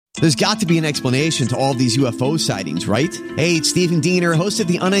There's got to be an explanation to all of these UFO sightings, right? Hey, it's Stephen Diener, host of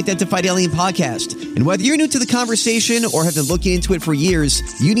the Unidentified Alien Podcast. And whether you're new to the conversation or have been looking into it for years,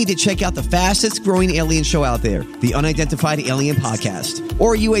 you need to check out the fastest growing alien show out there, the Unidentified Alien Podcast,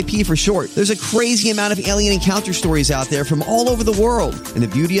 or UAP for short. There's a crazy amount of alien encounter stories out there from all over the world. And the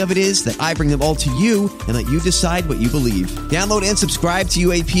beauty of it is that I bring them all to you and let you decide what you believe. Download and subscribe to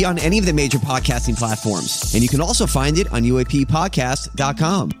UAP on any of the major podcasting platforms. And you can also find it on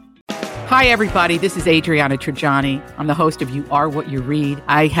UAPpodcast.com. Hi, everybody. This is Adriana Trajani. I'm the host of You Are What You Read.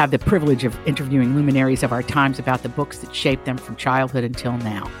 I have the privilege of interviewing luminaries of our times about the books that shaped them from childhood until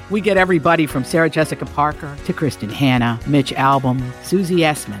now. We get everybody from Sarah Jessica Parker to Kristen Hanna, Mitch Albom, Susie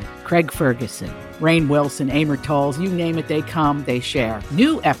Essman, Craig Ferguson, Rainn Wilson, Amor Tolls, you name it, they come, they share.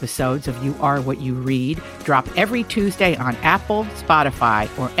 New episodes of You Are What You Read drop every Tuesday on Apple, Spotify,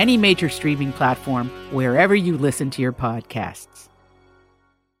 or any major streaming platform wherever you listen to your podcasts.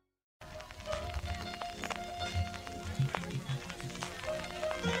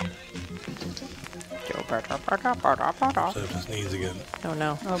 So to sneeze again. Oh,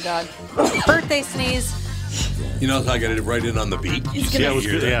 no. Oh, God. Birthday sneeze. You know, I got it right in on the beat. He's going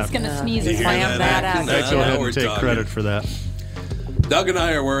to sneeze and slam that out. Let's go ahead and take credit for that. Doug and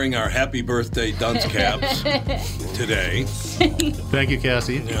I are wearing our happy birthday dunce caps today. Thank you,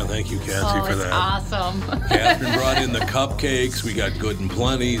 Cassie. Yeah, thank you, Cassie, for that. Awesome. Catherine brought in the cupcakes. We got good and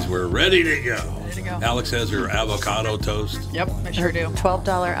plenties. We're ready to go. Alex has her avocado toast. Yep, I sure do. $12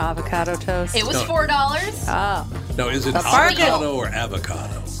 avocado toast. It was $4. Oh. No, is it avocado or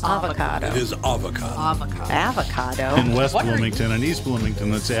avocado? Avocado. It is avocado. Avocado. In West Bloomington and East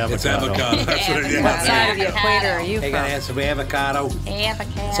Bloomington, it's avocado. It's avocado. That's what it is. What side of the equator are you Hey, from? gotta have some avocado.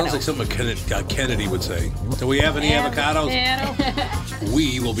 Avocado. Sounds like something Kennedy would say. Do we have any avocados?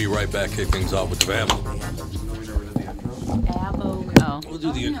 We will be right back. Kick things off with the family. We'll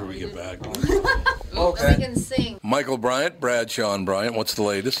do the intro when we get back. Okay. We can sing. Michael Bryant, Bradshaw and Bryant, what's the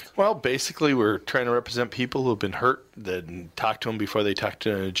latest? Well, basically, we're trying to represent people who have been hurt, then talk to them before they talk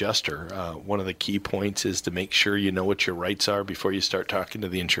to an adjuster. One of the key points is to make sure you know what your rights are before you start talking to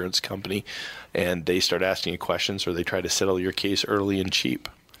the insurance company, and they start asking you questions or they try to settle your case early and cheap.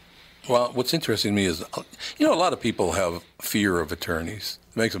 Well, what's interesting to me is, you know, a lot of people have fear of attorneys.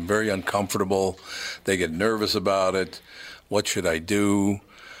 It makes them very uncomfortable. They get nervous about it. What should I do?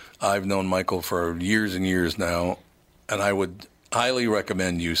 I've known Michael for years and years now, and I would highly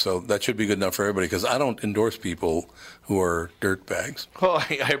recommend you. So that should be good enough for everybody, because I don't endorse people who are dirtbags. Well,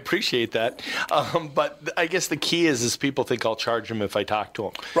 I appreciate that. But I guess the key is people think I'll charge them if I talk to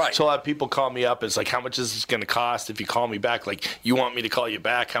them. Right. So a lot of people call me up. It's like, how much is this going to cost if you call me back? Like, you want me to call you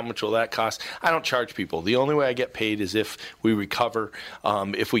back? How much will that cost? I don't charge people. The only way I get paid is if we recover,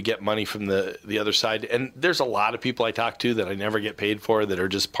 if we get money from the other side. And there's a lot of people I talk to that I never get paid for that are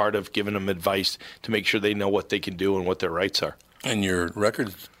just part of giving them advice to make sure they know what they can do and what their rights are. And your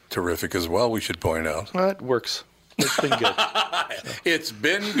record's terrific as well, we should point out. Well, it works. It's been good. It's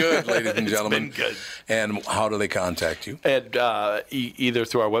been good, ladies and gentlemen. It's been good. And how do they contact you? And either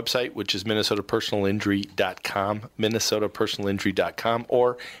through our website, which is minnesotapersonalinjury.com, minnesotapersonalinjury.com,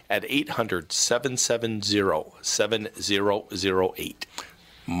 or at 800-770-7008.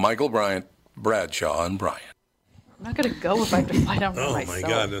 Michael Bryant, Bradshaw and Bryant. I'm not going to go if I have to find out for Oh, myself. my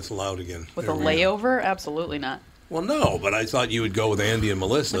God, that's loud again. With There a we go. layover? Absolutely not. Well, no, but I thought you would go with Andy and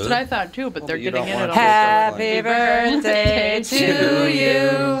Melissa. That's what I thought too, but they're getting in it all. Happy birthday to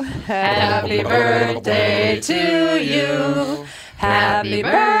you. Happy birthday to you. Happy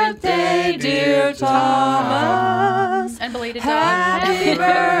birthday, dear Thomas. And belated Happy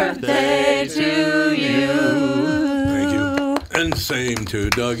birthday to you. Thank you. And same to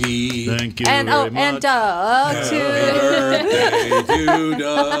Dougie. Thank you And very much. and Doug Happy too. birthday to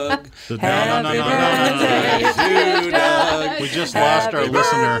Doug. Happy birthday to Doug. We just lost our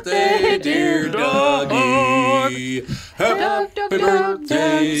listener. Birthday, dear Dougie. Happy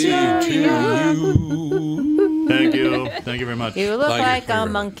birthday to you. Thank you. Thank you very much. You look Like your like a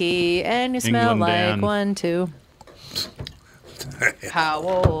favorite. monkey, and you smell England like Dan. one too. How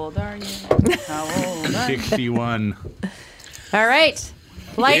old are you? How old are you? 61. All right,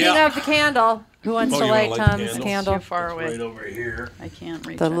 lighting Yeah. of the candle. Who wants Oh, to you wanna light light the Tom's candles? candle? Too far away. Right over here. I can't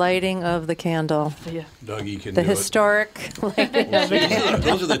reach The it. lighting of the candle. Yeah. Dougie can The do historic lighting of the candle. it.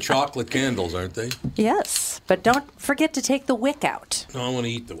 Those are the chocolate candles, aren't they? Yes, but don't forget to take the wick out. No, I want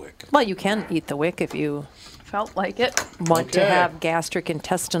to eat the wick. Well, you can eat the wick if you Felt like it. want to Okay. have gastric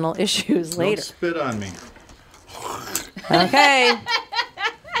intestinal issues later. Don't spit on me. Okay.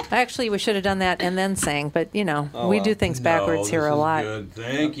 Actually, we should have done that and then sang, but you know, we do things backwards here a lot. Good.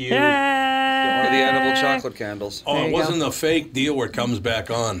 Thank you. Yeah. the edible chocolate candles. Oh, There it you wasn't a fake deal where it comes back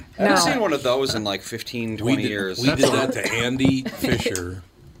on. I haven't No. seen one of those in like 15, 20 years. We did that to Andy Fisher,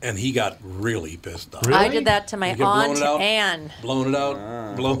 and he got really pissed off. I did that to my You kept blowing aunt it out? Anne. Blowing it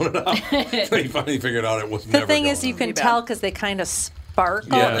out, blowing it out. So he finally figured out it was The never thing going is, you out. can Pretty tell bad. because they kind of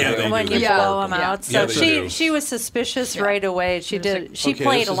sparkle Yeah, they when do. you They blow sparkle. them out. Yeah. So Yeah, they do. she was suspicious right away. She did. She Okay,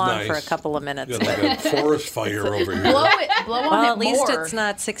 played this is along for a nice. couple of minutes. You got like a forest fire over here. Blow on Well, it at least more. it's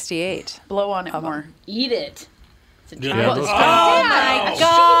not 68. Blow on it more. Eat it. It's a Yeah, chocolate those- Oh my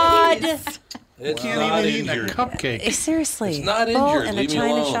God! It's Can't not even eat a injured. cupcake. Seriously, It's not bull injured. in a Leave me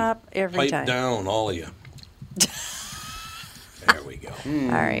china alone. shop every Pipe time. down, all of you. There we go. All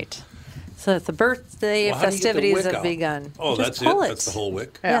right. So the birthday Well, how do you get the festivities wick have out? begun. Oh, Just that's pull it? That's the whole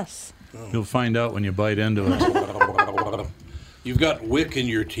wick? Yes. You'll find out when you bite into it. You've got wick in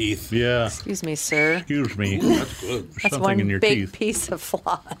your teeth. Yeah. Excuse me, sir. Excuse me. That's good. There's That's something one in your big teeth. piece of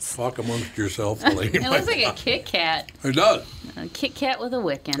floss. Talk amongst yourself. The lady It looks like a Kit Kat. It does. A Kit Kat with a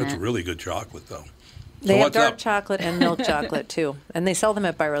wick in That's it. really good chocolate, though. They have what's dark up? chocolate and milk chocolate too, and they sell them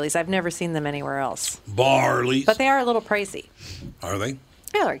at Byerly's. I've never seen them anywhere else, Barley's. but they are a little pricey. Are they? Yeah,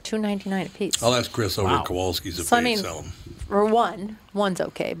 they're like $2.99 a piece. I'll ask Chris over at Kowalski's if So, I they mean, sell them. For one's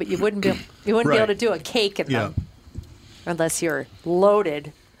okay, but you wouldn't be be able Right. to do a cake in Yeah. them unless you're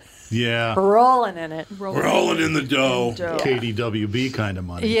loaded, Yeah. rolling in it. Rolling in the dough. KDWB kind of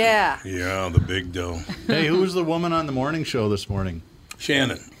money. Yeah. Yeah, the big dough. Hey, who was the woman on the morning show this morning?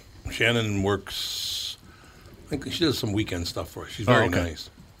 Shannon. Shannon works, I think she does some weekend stuff for us. She's very okay. nice.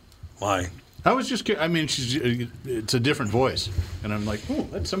 Why? I was just, I mean, it's a different voice. And I'm like, oh,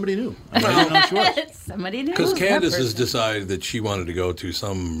 that's somebody new. I didn't know she was. Somebody new. Because Who's that Candace has person? decided that she wanted to go to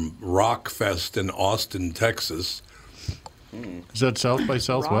some rock fest in Austin, Texas. Is that South by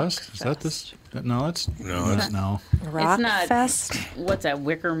Southwest? Is that this? No, that's no. Rock It's not. Fest. What's that?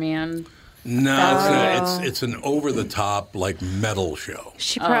 Wicker Man. No, it's an over the top like metal show.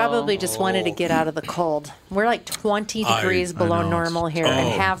 She probably just wanted to get out of the cold. We're like 20 degrees I below know. normal here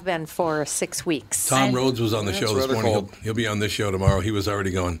and have been for 6 weeks. Tom Rhodes was on the Yeah, show it's this rather morning. cold. He'll be on this show tomorrow. He was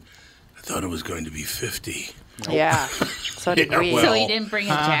already going, I thought it was going to be 50. Yeah. So did we. well. So he didn't bring a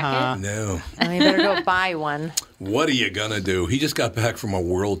jacket. No. And we better go buy one. What are you going to do? He just got back from a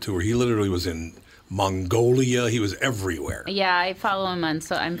world tour. He literally was in Mongolia. He was everywhere. Yeah, I follow him on.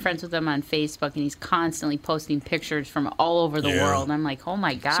 So I'm friends with him on Facebook, and he's constantly posting pictures from all over the Yeah. world. And I'm like, oh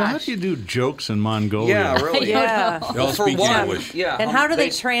my gosh. So how do you do jokes in Mongolia? Yeah, really. Yeah. They all For speak one, English. yeah. And how do they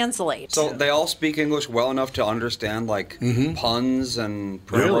translate? So they all speak English well enough to understand like puns and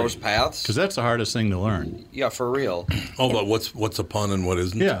primrose paths. Because that's the hardest thing to learn. Yeah, for real. Oh, but what's a pun and what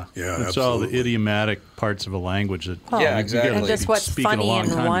isn't? Yeah. Yeah, It's all the absolutely. idiomatic parts of a language that Yeah, you gotta exactly. and just what's speak it a funny long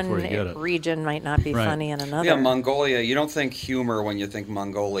in time one before you get it. region might not be Right. funny in another. Yeah, Mongolia. You don't think humor when you think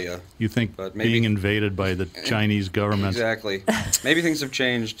Mongolia. You think But maybe- being invaded by the Chinese government. Exactly. Maybe things have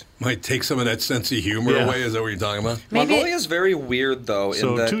changed. Might take some of that sense of humor Yeah. away. Is that what you're talking about? Maybe- Mongolia is very weird, though.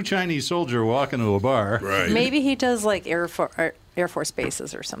 So in that, two Chinese soldiers walk into a bar. Right. Maybe he does like Air Force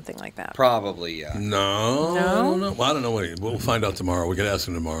bases or something like that. Probably, yeah. No. No? Well, I don't know what we'll find out tomorrow. We could ask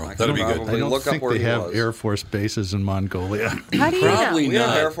him tomorrow. I That'd be can good. probably I don't look up think where they he have was. Air Force bases in Mongolia. How do you Probably know? We have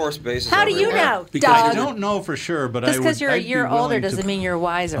not. Air Force bases. How do you everywhere. know, Because I dog? don't know for sure, but Just I would. because you're a I'd be year older willing doesn't to- mean you're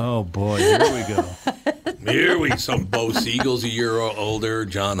wiser. Oh boy, here we go. Here we some Bo Siegel's a year older.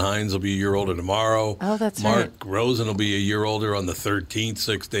 John Hines will be a year older tomorrow. Oh, that's Mark right. Rosen will be a year older on the 13th,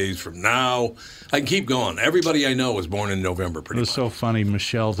 6 days from now. I can keep going. Everybody I know was born in November, It pretty was much. so funny.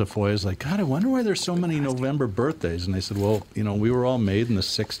 Michelle Tafoya is like, God, I wonder why there's so many November birthdays. And I said, well, we were all made in the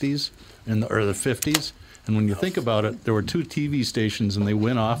 60s or the 50s. And when you think about it, there were two TV stations, and they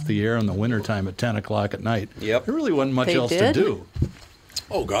went off the air in the wintertime at 10 o'clock at night. Yep. There really wasn't much They else did? to do.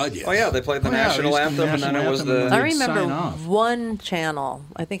 Oh, God, yes. Oh, yeah, they played the Oh, yeah, national they used to anthem, and then it national was anthem, and the... then I they'd remember sign off. one channel,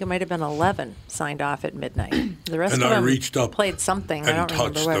 I think it might have been 11, signed off at midnight. The rest And of I them reached up played something. I and don't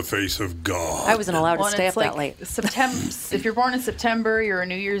remember touched what. the face of God. I wasn't allowed to Well, and stay it's up like that late. September. If you're born in September, you're a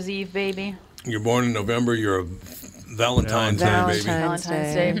New Year's Eve baby. You're born in November, you're a Valentine's Day, baby. Valentine's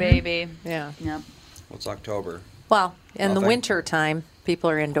Valentine's Day. Day baby. Yeah. Yep. What's October? Well, in the Nothing. winter time, people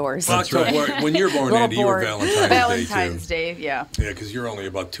are indoors. Well, that's right. When you're born, Little Andy, you were bored. Valentine's, Valentine's Day, Day, yeah. too. Yeah, because you're only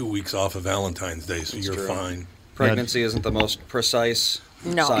about 2 weeks off of Valentine's Day, so you're true. fine. Pregnancy isn't the most precise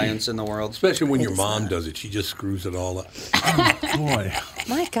No. science in the world. Especially when your It's mom not. does it. She just screws it all up. Boy.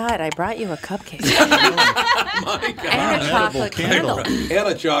 My God, I brought you a cupcake. My God. And a chocolate candle. candle. And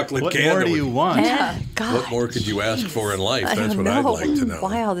a chocolate What candle. more do you want? Yeah, God. What more could you ask for in life? I That's don't what I'd know. like to know.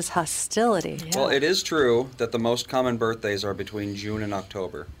 Why all this hostility? Well, it is true that the most common birthdays are between June and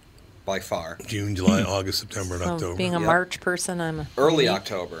October. by far. June, July, August, September, and October. Being a March person, I'm early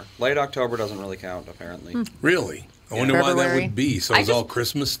October. Late October doesn't really count, apparently. Really? I wonder why that February. would be. So it's all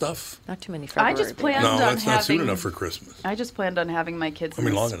Christmas stuff? not too many February. I just planned No, on that's not soon having. enough for Christmas. I just planned on having my kids in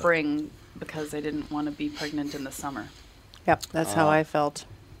long the enough. spring because I didn't want to be pregnant in the summer. Yep, that's how I felt.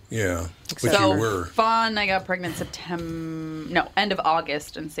 Yeah, but So you were. fun. I got pregnant end of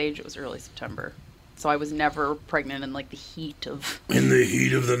August, and Sage it was early September. So I was never pregnant in like the heat of, In the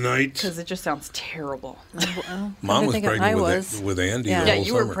heat of the night. because it just sounds terrible. Mom was think I pregnant was. with Andy Yeah. the Yeah, whole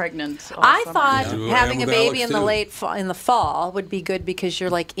you summer. were pregnant. All I summer. thought Yeah. having a And with baby Alex, in the fall would be good because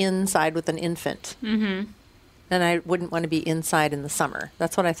you're like inside with an infant. Mm-hmm. And I wouldn't want to be inside in the summer.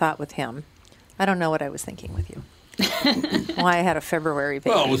 That's what I thought with him. I don't know what I was thinking with you. Why I had a February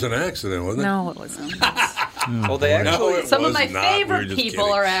baby. Well, it was an accident, wasn't it? No, it wasn't. Well, they No, actually... it Some of was my not. We were favorite just people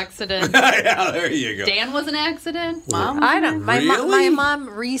kidding. are accidents. Yeah, there you go. Dan was an accident. Mom was I don't. My Really? mom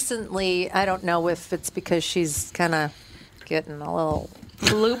recently. I don't know if it's because she's kind of getting a little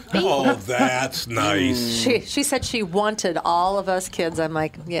loopy. Oh, that's nice. She said she wanted all of us kids. I'm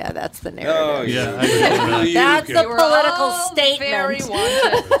like, yeah, that's the narrative. Oh, Yeah, I Particularly you, That's the Kath- political all very statement.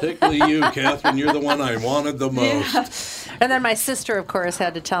 wanted. particularly you, Catherine. You're the one I wanted the most. And then my sister, of course,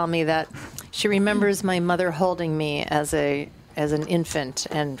 had to tell me that she remembers my mother holding me as an infant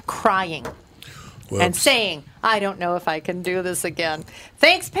and crying and Whoops. saying, "I don't know if I can do this again."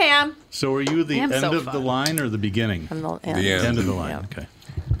 Thanks, Pam. So are you the Damn, end so of the fun. line or the beginning? I'm the end. The end. End of the line. Yeah. Okay.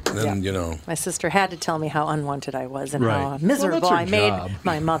 Then, you know. My sister had to tell me how unwanted I was and Right. how Well, miserable that's her I made job.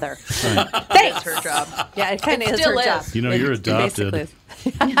 my mother. That's her job. Yeah, it kind of It is still her is. job. You know, you're It basically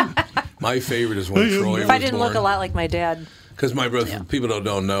adopted. is. My favorite is when Troy was If I didn't born. look a lot like my dad, Because my brother, people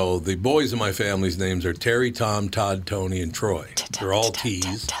don't know, the boys in my family's names are Terry, Tom, Todd, Tony, and Troy. They're all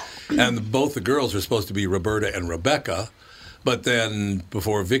T's. And both the girls are supposed to be Roberta and Rebecca. But then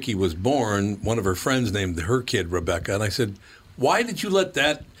before Vicky was born, one of her friends named her kid Rebecca. And I said, why did you let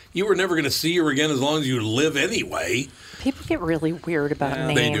that? You were never going to see her again as long as you live anyway. people get really weird about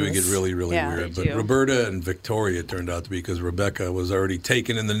names. They do get really, really Yeah. weird. They But do. Roberta and Victoria turned out to be because Rebecca was already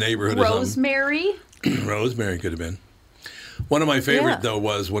taken in the neighborhood or something. Rosemary. Rosemary could have been. One of my favorite, Yeah. though,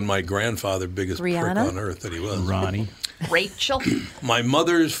 was when my grandfather, biggest prick Rihanna? on earth that he was. Ronnie. Rachel. My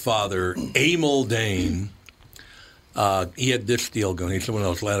mother's father, Emil Dane, he had this deal going. He's one of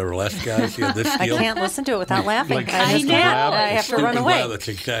those ladder less guys. He had this I deal. can't listen to it without laughing. Like I just Stupid can't. Lab. I have to Stupid run Lab, away. That's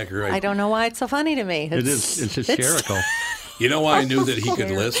exactly right. I don't know why it's so funny to me. It is. It's hysterical. You know why I knew that he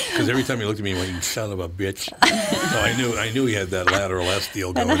could list? Because every time he looked at me, he went, "You son of a bitch." So I knew he had that lateral S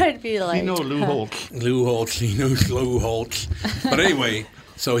deal going. And I'd be like, You know Lou Holtz. Lou Holtz, he knows Lou Holtz. But anyway,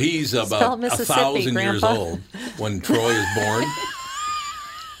 so he's about Spell Mississippi, 1,000 years Grandpa. old when Troy is born.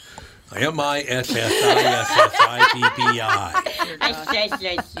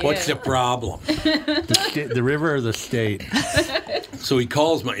 MISSISSIPPI. What's the problem? The river or the state? So he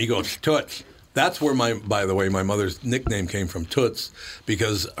calls he goes, Toots. That's where by the way, my mother's nickname came from, Toots,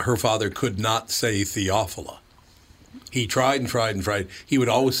 because her father could not say Theophila. He tried and tried and tried. He would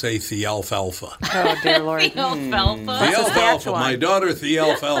always say Thealfalfa. oh dear Lord. Alfalfa. Thealfalfa, my daughter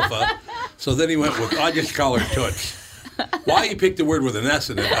Thealfalfa. So then he went with, I just call her Toots. Why he picked a word with an S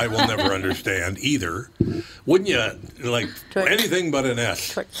in it, I will never understand either. Wouldn't you? Like, Toots. anything but an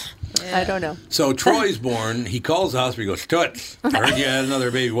S. I don't know. So Troy's born. He calls the hospital. He goes, Toots, I heard you had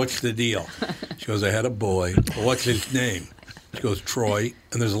another baby. What's the deal? She goes, I had a boy. Well, what's his name? She goes, Troy.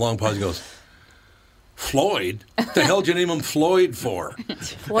 And there's a long pause. He goes, Floyd? What the hell did you name him Floyd for?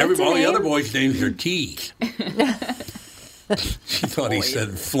 What's All the the other name? boys' names are T's. She thought he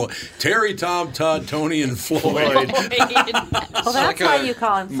said Floyd. Terry, Tom, Todd, Tony, and Floyd. Well, that's like why a you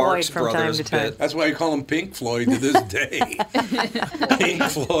call him Floyd Marx from time Brothers to time. bit. That's why I call him Pink Floyd to this day. Pink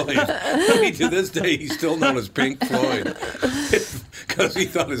Floyd. I mean, to this day, he's still known as Pink Floyd because he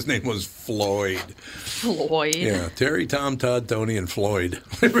thought his name was Floyd. Floyd. Yeah, Terry, Tom, Todd, Tony, and Floyd.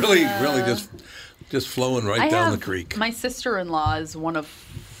 really just flowing right down the creek. My sister-in-law is one of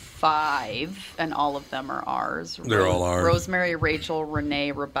 5, and all of them are ours. They're all ours. Rosemary, Rachel,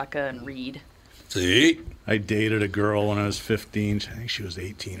 Renee, Rebecca, and Reed. See? I dated a girl when I was 15. I think she was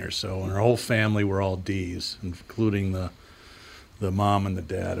 18 or so, and her whole family were all D's, including the mom and the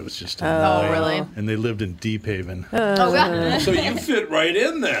dad. It was just Oh, really? And they lived in Deep Haven. Oh, God. So you fit right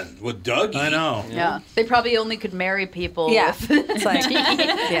in then with Dougie. I know. Yeah. They probably only could marry people. Yeah. with- It's like,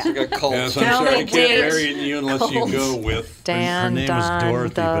 yeah. Like a cult. Yes, I'm Now sorry, I they can't date marry you unless you go with. Dan, Her name Don, was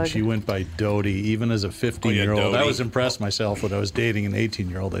Dorothy, Doug. but she went by Dodie. Even as a 15-year-old, I Dodie. was impressed myself when I was dating an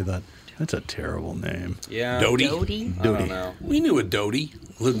 18-year-old. I thought, that's a terrible name. Yeah. Dodie. Dodie? I don't know. We knew a Dodie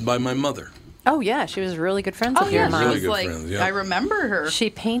lived by my mother. Oh, yeah. She was really good friends Oh with yeah, your she mom. Really was good like, friends, yeah. I remember her. She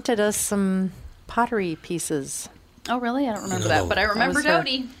painted us some pottery pieces. Oh really? I don't remember No. that, but I remember was her.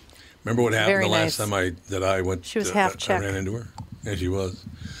 Dodie. Remember what happened Very the last nice. time I went? She was half I Czech. ran into her. Yeah, she was.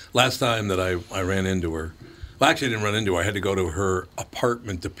 Last time that I ran into her. Well, actually, I didn't run into her. I had to go to her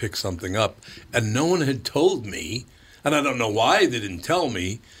apartment to pick something up, and no one had told me, and I don't know why they didn't tell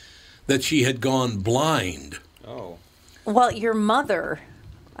me, that she had gone blind. Oh. Well, your mother,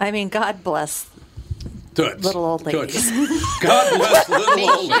 I mean, God bless Toots. little old Toots. ladies. God bless little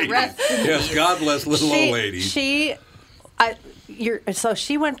old she ladies. rest in Yes, God bless little old ladies. So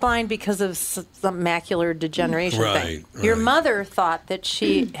she went blind because of some macular degeneration thing. Right, Your right. mother thought that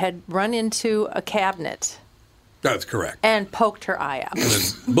she had run into a cabinet That's correct. and poked her eye out. And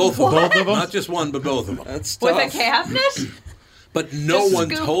then both of them. Not just one, but both of them. That's With tough. a cabinet? But no Just one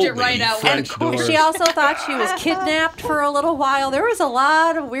scooped told it right me. out. And French doors. she also thought she was kidnapped for a little while. There was a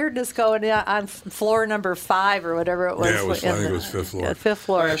lot of weirdness going on floor number 5 or whatever it was. Yeah, it was. I in think it the- was fifth floor. yeah, fifth Oh,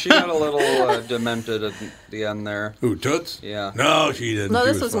 floor. yeah, she got a little demented at the end there. Who, Toots? Yeah. No, she didn't. No,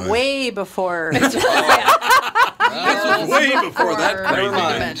 She this was fine. way before. This was way before that Or crazy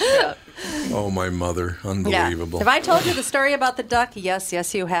thing. dementia. Oh, my mother. Unbelievable. Have I told you the story about the duck? Yes,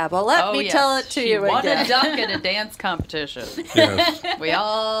 you have. Well, let Oh, me yes. tell it to She you won again. a duck at a dance competition. Yes. We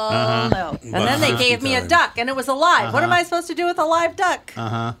all know. And then they gave me a duck, and it was alive. What am I supposed to do with a live duck?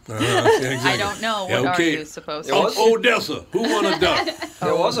 I don't know. Yeah, What okay. are you supposed It to was- Odessa. Who won a duck?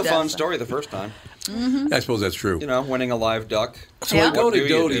 It was a fun Odessa. story the first time. I suppose that's true. You know, winning a live duck. So Yeah. I go What to do you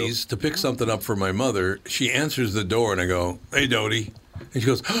do? Dodie's to pick something up for my mother. She answers the door, and I go, "Hey, Dodie," and she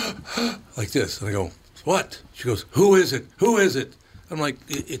goes like this, and I go, "What?" She goes, "Who is it? Who is it?" I'm like,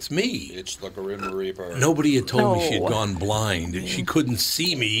 "It's me." It's the Grim Reaper. Nobody had told me she had No. gone blind. She couldn't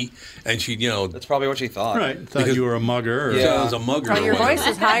see me, and she, That's probably what she thought. Right. Thought Because- you were a mugger. Or, yeah, I was a mugger. Well, or your whatever. voice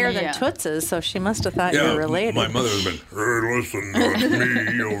is higher than Yeah. Toots's, so she must have thought you Yeah, were related. my mother would have been, "Hey, listen, that's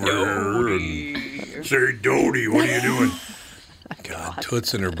me over here." And say, "Dodie, what are you doing?" God,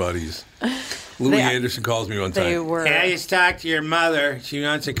 Toots and her buddies. Louis They- Anderson calls me one time. They were. Hey, I just talked to your mother. She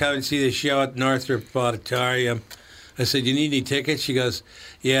wants to come and see the show at Northrop Auditorium. I said, "You need any tickets?" She goes,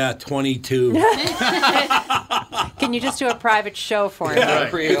 "Yeah, 22. Can you just do a private show for him? Yeah,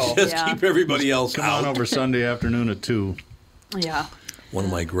 Real. just Yeah. keep everybody else Come out. on over Sunday afternoon at 2. Yeah. One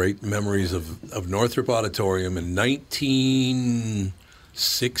of my great memories of Northrop Auditorium in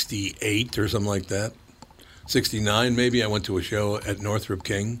 1968 or something like that. 69 maybe. I went to a show at Northrop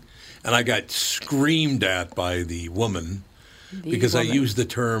King, and I got screamed at by the woman because I used the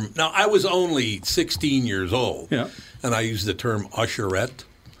term. Now, I was only 16 years old, Yeah. and I used the term usherette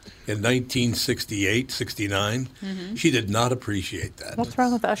in 1968, 69. She did not appreciate that. What's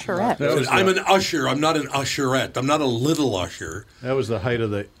wrong with Usherette? That was, I'm an usher. I'm not an usherette. I'm not a little usher. that was the height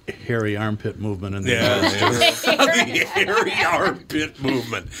of the hairy armpit movement in the Yeah, United States. the hairy armpit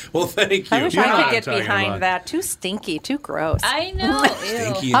movement. Well, thank you. I wish You know I what could I'm get talking behind about. that. Too stinky, too gross. I know.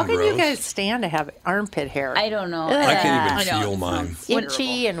 Stinky Ew. and How can you gross. guys stand to have armpit hair? I don't know. I can't I even know, feel it mine. sounds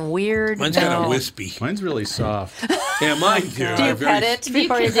Itchy and weird. Mine's kind No. of wispy. Mine's really soft. Yeah, mine too. Do you I'm pet it You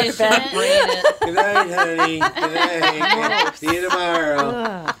before you go to condition bed? it. Good night, honey. Good night. See you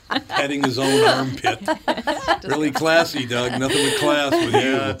tomorrow. Petting his own armpit. Really classy, Doug. Nothing but class with you.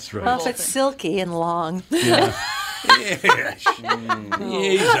 Yeah, that's Well, right. if it's silky and long. Yeah. Yes.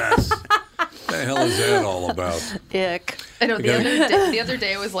 Jesus. What the hell is that all about? Ick. I know the Okay. other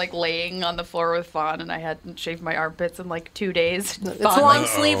day I was like laying on the floor with Fawn and I hadn't shaved my armpits in like 2 days. It's Fawn, long like,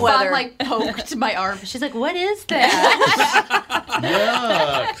 sleeve Fawn weather. like poked my arm. She's like, "What is that?"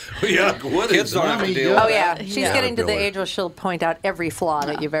 Yuck. What is Kids don't have to Mommy, deal yeah. Oh with yeah, that. she's Yeah. getting to the Caterpillar. age where she'll point out every flaw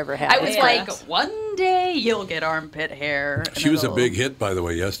that you've ever had. I was Yeah. like, "One day you'll get armpit hair." and She was a it'll- big hit, by the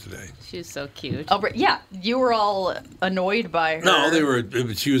way, yesterday. She was so cute. Oh, but yeah, you were all annoyed by her. No,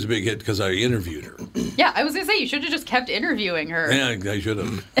 she was a big hit because I interviewed her. Yeah, I was gonna say you should have just kept interviewing her. Yeah, I should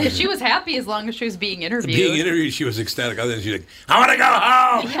have. She was happy as long as she was being interviewed. Being interviewed, she was ecstatic. Other than she's like, "I want to go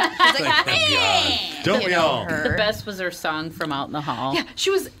home." She's like, Thank God. Don't you we know all? her. The best was her song from Out in the Hall. Yeah, she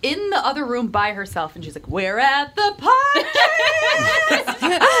was in the other room by herself, and she's like, "We're at the party.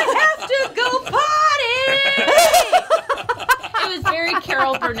 I have to go party." It was very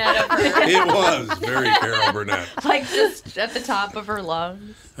Carol Burnett of her. It was very Carol Burnett. Like just at the top of her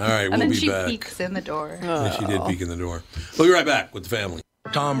lungs. All right, And we'll then be she back. peeks in the door. Yeah, she did peek in the door. We'll be right back with the family.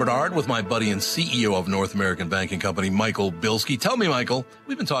 Tom Bernard with my buddy and CEO of North American Banking Company, Michael Bilski. Tell me, Michael,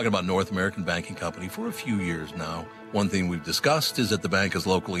 we've been talking about North American Banking Company for a few years now. One thing we've discussed is that the bank is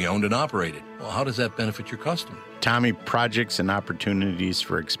locally owned and operated. Well, how does that benefit your customer? Tommy, projects and opportunities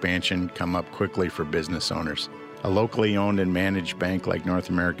for expansion come up quickly for business owners. A locally owned and managed bank like North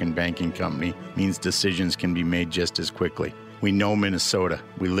American Banking Company means decisions can be made just as quickly. We know Minnesota.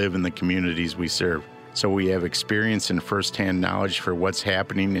 We live in the communities we serve. So we have experience and firsthand knowledge for what's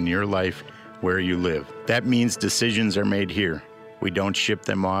happening in your life where you live. That means decisions are made here. We don't ship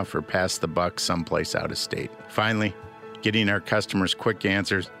them off or pass the buck someplace out of state. Finally, getting our customers quick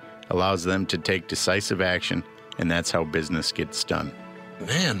answers allows them to take decisive action, and that's how business gets done.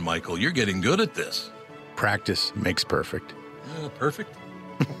 Man, Michael, you're getting good at this. Practice makes perfect. Perfect?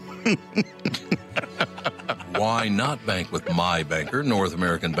 Why not bank with my banker, North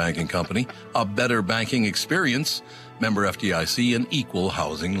American Banking Company? A better banking experience. Member FDIC, an equal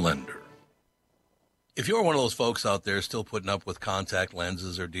housing lender. If you're one of those folks out there still putting up with contact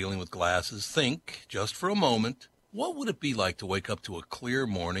lenses or dealing with glasses, think, just for a moment, what would it be like to wake up to a clear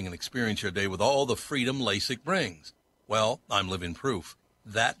morning and experience your day with all the freedom LASIK brings? Well, I'm living proof.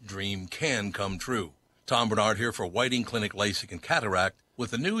 That dream can come true. Tom Bernard here for Whiting Clinic LASIK and Cataract.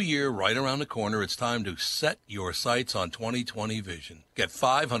 With the new year right around the corner, it's time to set your sights on 20/20 vision. Get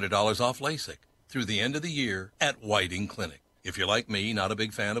 $500 off LASIK through the end of the year at Whiting Clinic. If you're like me, not a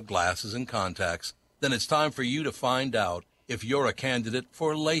big fan of glasses and contacts, then it's time for you to find out if you're a candidate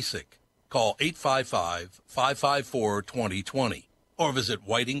for LASIK. Call 855-554-2020 or visit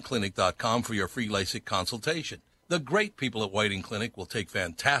whitingclinic.com for your free LASIK consultation. The great people at Whiting Clinic will take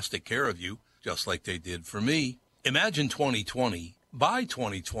fantastic care of you, just like they did for me. Imagine 2020, buy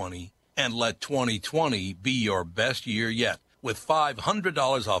 2020, and let 2020 be your best year yet with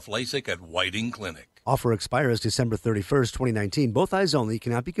 $500 off LASIK at Whiting Clinic. Offer expires December 31st, 2019. Both eyes only,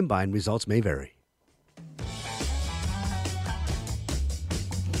 cannot be combined. Results may vary.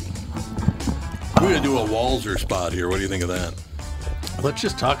 We're going to do a Walzer spot here. What do you think of that? Let's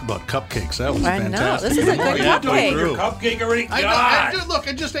just talk about cupcakes. That was I know. fantastic. This is a good cupcake. Your cupcake already? I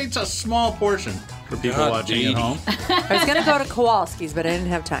just ate a small portion for people watching at home. I was going to go to Kowalski's, but I didn't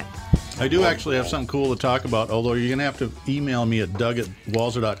have time. I do actually have something cool to talk about, although you're going to have to email me at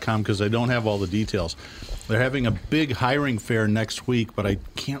doug@walzer.com because I don't have all the details. They're having a big hiring fair next week, but I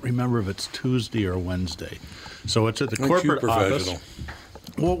can't remember if it's Tuesday or Wednesday. So it's at the corporate office.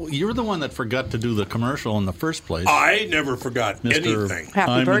 Well, you're the one that forgot to do the commercial in the first place. I never forgot anything. Happy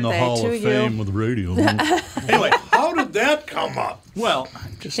I'm in the birthday Hall to of you. Fame with radio. Anyway, how did that come up? Well,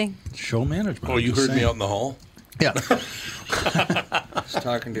 just show management. Oh, you heard me out in the hall? Yeah.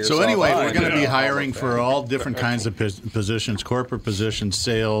 Talking to yourself. So anyway, we're going to be hiring for all different kinds of positions, corporate positions,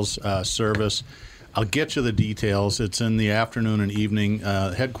 sales, service. I'll get you the details. It's in the afternoon and evening.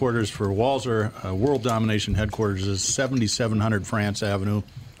 Headquarters for Walzer, World Domination headquarters is 7700 France Avenue.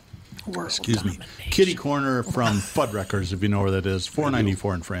 Excuse me. Kitty Corner from Fuddruckers, if you know where that is.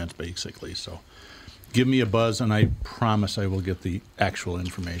 494 in France, basically. So give me a buzz, and I promise I will get the actual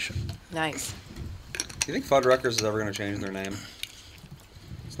information. Nice. Do you think Fuddruckers is ever going to change their name?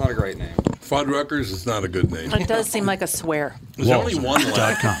 It's not a great name. Fuddruckers is not a good name. It does seem like a swear. There's only one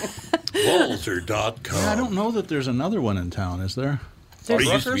left. Walzer.com. Walzer.com. Yeah, I don't know that there's another one in town, is there? It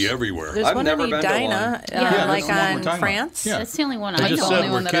used to be everywhere. There's one in Edina, like on France. Yeah. That's the only one I I just know. said Only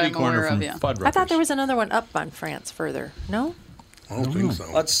we're one that kitty I'm corner aware from of, yeah. Fuddruckers. I thought there was another one up on France further. No? I don't think so.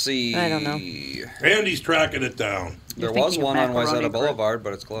 Let's see. I don't know. Andy's tracking it down. There was one on Wayzata Boulevard,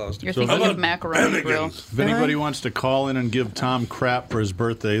 but it's closed. You're thinking of Macaroni Grill. If anybody wants to call in and give Tom crap for his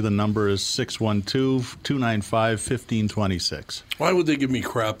birthday, the number is 612-295-1526. Why would they give me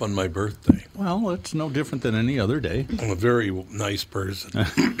crap on my birthday? Well, it's no different than any other day. I'm a very nice person.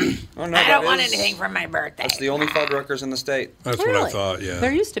 Oh, no, I don't want anything for my birthday. That's the only Fuddruckers in the state. That's what I thought, yeah.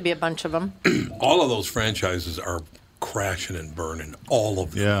 There used to be a bunch of them. All of those franchises are crashing and burning. All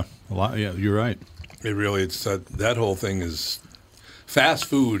of them. Yeah, a lot. Yeah, you're right. It really, it's that whole thing is, fast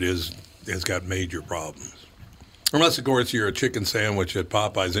food has got major problems. Unless, of course, you're a chicken sandwich at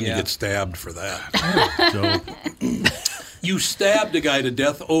Popeyes and you get stabbed for that. You stabbed a guy to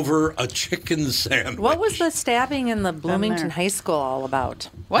death over a chicken sandwich. What was the stabbing in the Bloomington High School all about?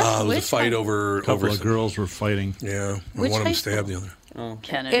 It was a fight over... A couple of girls were fighting. Yeah, Which one of them high stabbed the other. Oh.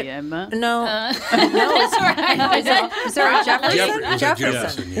 Kennedy, I meant. No. No, that's right. Is there a Jefferson? It was a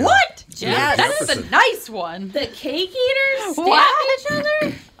Jefferson, yeah. What? Yeah, that's a nice one. The cake eaters stabbed What? each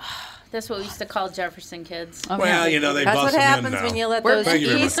other? That's what we used to call Jefferson kids. Well, you know, they That's bust what them in happens now. when you let Thank those you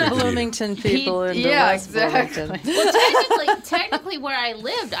very much. East Good to meet you. Bloomington people into yeah, West exactly. Bloomington. Well, technically, where I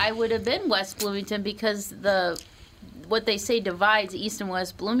lived, I would have been West Bloomington because what they say divides East and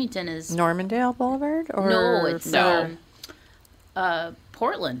West Bloomington is Normandale Boulevard? Or no, it's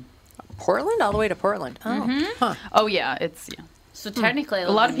Portland. Portland? All the way to Portland. Oh, Mm-hmm. huh. Oh, yeah, it's... Yeah. So technically, I a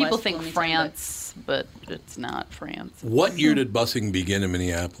live lot in of people West think Bloomington, France, but it's not France. What year did busing begin in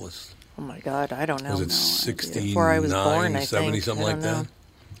Minneapolis? Oh my God, I don't know. Was it 69, Before I was born, I 70, think. something I like don't know. that?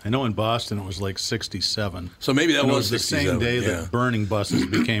 I know in Boston it was like 67. So maybe that And it was the 67, same day yeah. that burning buses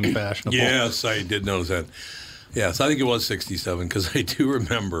became fashionable. Yes, I did notice that. Yes, I think it was 67 because I do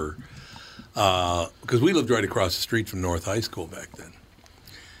remember because we lived right across the street from North High School back then.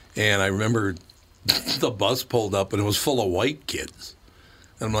 And I remember the bus pulled up and it was full of white kids.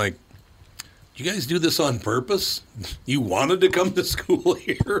 And I'm like, you guys do this on purpose? You wanted to come to school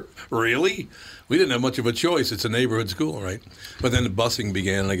here? Really? We didn't have much of a choice. It's a neighborhood school, right? But then the busing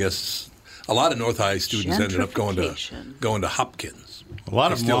began, and I guess a lot of North High students ended up going to Hopkins. A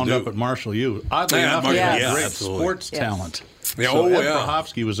lot of They them wound still up do. at Marshall U. Oddly Yeah, enough, Marshall, they had yeah, great absolutely. sports Yes. talent. Yeah, so Ed yeah.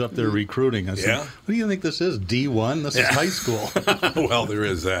 Prohofsky was up there recruiting. I said, Yeah. what do you think this is, D1? This is high school. Well, there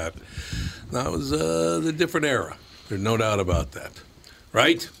is that. That was the different era. There's no doubt about that.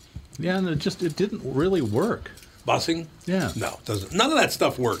 Right? Yeah, and it didn't really work. Busing? Yeah. No, it doesn't. None of that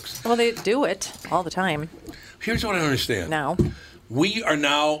stuff works. Well, they do it all the time Here's what I understand. now. We are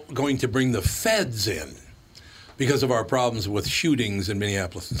now going to bring the feds in because of our problems with shootings in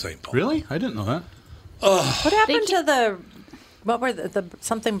Minneapolis and St. Paul. Really? I didn't know that. What happened to what were the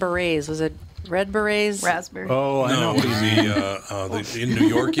something berets? Was it red berets? Raspberry. Oh, I know. No, in New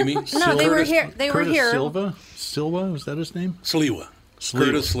York, you mean? No, they were here. They were Curtis here. Silva, was that his name? Sliwa.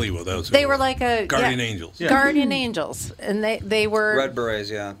 Curtis Sliwa. That was who They it were was. like a Guardian Angels. Yeah. Guardian Angels, and they were Red Berets,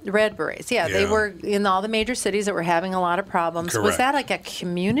 yeah. Red Berets. Yeah, they Yeah. were in all the major cities that were having a lot of problems. Was Correct. that like a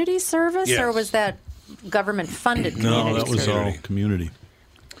community service, or Yes. was that government funded community No, that was service? all community.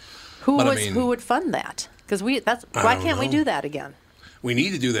 Who But I was mean- who would fund that? Because why don't can't we know. do that again? We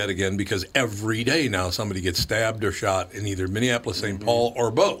need to do that again because every day now somebody gets stabbed or shot in either Minneapolis, St. Mm-hmm. Paul, or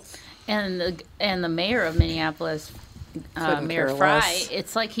both. And the mayor of Minneapolis, Couldn't Mayor care Fry, less.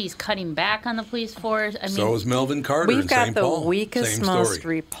 it's like he's cutting back on the police force. I mean, So is Melvin Carter We've in got St. the Paul. weakest, Same most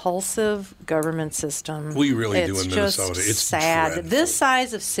story. repulsive government system. We really do It's in Minnesota. Just It's sad. dreadful. This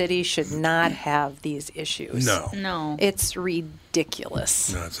size of city should not have these issues. No. It's ridiculous.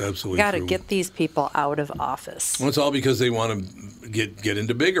 That's absolutely Got to true. get these people out of office. Well, it's all because they want to get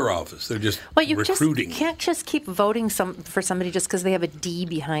into bigger office. They're just Well, you recruiting. just can't just keep voting for somebody just because they have a D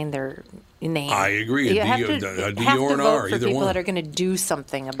behind their name. I agree. You A have D to, a D have or to an vote R, for either people one. that are going to do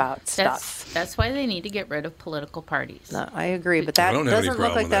something about stuff. that's why they need to get rid of political parties. No, I agree, but I that don't have any doesn't look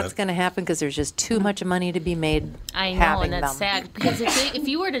problem like with that's that. going to happen because there's just too much money to be made. I know, having and that's them. sad because if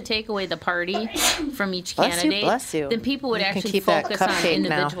you were to take away the party from each Bless you, candidate, bless you. then people would You can actually keep that focus on cupcake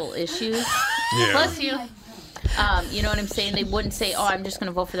now. individual issues. Yeah. Bless you. You know what I'm saying? They wouldn't say, "Oh, I'm just going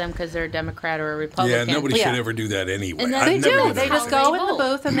to vote for them because they're a Democrat or a Republican." Yeah, nobody Yeah. should ever do that anyway. And then I'd They never do. that. They just How go they in the vote.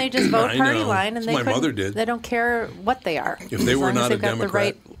 booth and they just vote I party know. line, and That's they my couldn't- mother did. They don't care what they are. If they as were long as not they've a got the Democrat-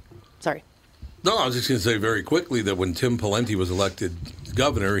 right. Sorry. No, I was just going to say very quickly that when Tim Pawlenty was elected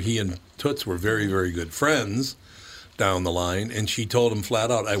governor, he and Toots were very, very good friends down the line, and she told him flat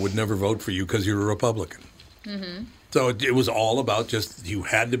out, "I would never vote for you because you're a Republican." Mm-hmm. So it was all about just you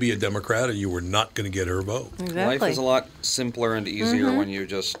had to be a Democrat or you were not going to get her vote. Exactly. Life is a lot simpler and easier when you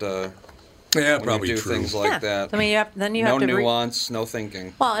just Yeah, when probably you do true. things like Yeah. that. I mean, then you no have to nuance, no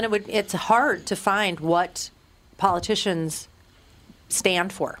thinking. Well, and it's hard to find what politicians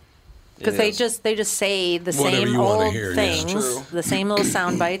stand for. Because It they just say the Whatever same you wanna old hear, yeah. things, True. the same little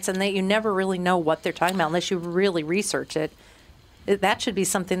sound bites, and you never really know what they're talking about unless you really research it. That should be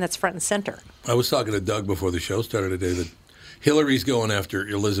something that's front and center. I was talking to Doug before the show started today that Hillary's going after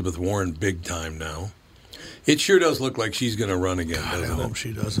Elizabeth Warren big time now. It sure does look like she's going to run again, I doesn't hope it?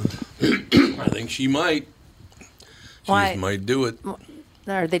 she doesn't. I think she might. She Why? just might do it.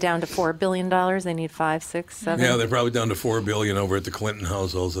 Are they down to $4 billion? They need 5, 6, 7. Yeah, they're probably down to $4 billion over at the Clinton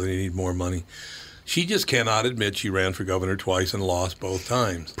household, so they need more money. She just cannot admit she ran for governor twice and lost both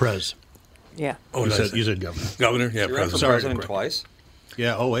times. Prez. Yeah. Oh, You said governor. governor? Yeah, She ran for president. president twice.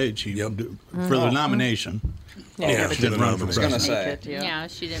 Yeah, he Yep. for the nomination. Yeah, she she didn't did run for nominate. I was gonna president. say. Yeah,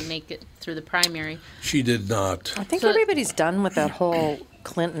 she didn't make it through the primary. She did not. I think So- everybody's done with that whole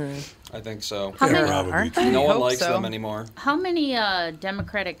Clinton. I think so. How Yeah, many probably. aren't they? No one hope likes so. them anymore. How many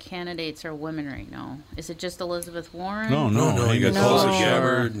Democratic candidates are women right now? Is it just Elizabeth Warren? No, No, you got No. Tulsi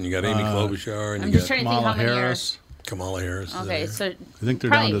Gabbard, and you got Amy Klobuchar, and I'm you just got trying to think Kamala how many Harris. Kamala Harris. is Okay, there. so I think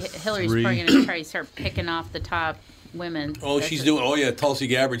they're probably down to Hillary's 3. probably going to start picking off the top women. Oh, That's she's it. doing. Oh, yeah, Tulsi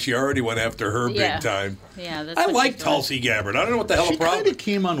Gabbard. She already went after her Yeah. big time. Yeah, that's I what like she's doing. Tulsi Gabbard. I don't know what the hell She the problem. kind of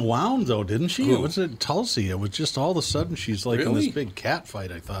came unwound, though, didn't she? Who? It was at Tulsi. It was just all of a sudden she's like in Really? this big cat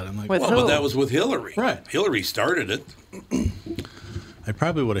fight. I thought. I'm like, With Well, who? but that was with Hillary. Right. Hillary started it. I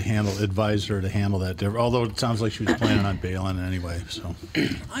probably would have advised her to handle that different. Although it sounds like she was planning on bailing anyway. So.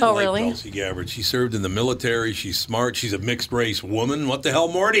 I like Tulsi Gabbard. She served in the military. She's smart. She's a mixed race woman. What the hell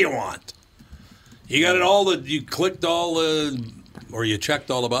more do you want? You got it all. You clicked all or you checked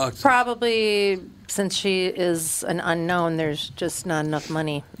all the boxes. Probably since she is an unknown, there's just not enough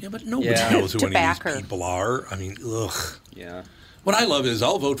money. Yeah, but nobody knows who any of these her. people are. I mean, ugh. Yeah. What I love is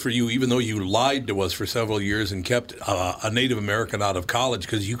I'll vote for you even though you lied to us for several years and kept a Native American out of college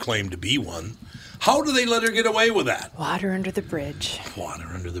because you claimed to be one. How do they let her get away with that? Water under the bridge. Water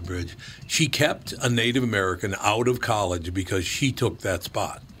under the bridge. She kept a Native American out of college because she took that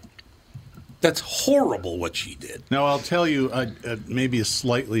spot. That's horrible what she did. Now, I'll tell you maybe a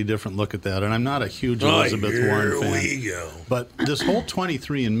slightly different look at that, and I'm not a huge Elizabeth Warren fan. Here we go. But this whole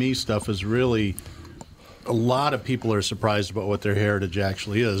 23andMe stuff is really... A lot of people are surprised about what their heritage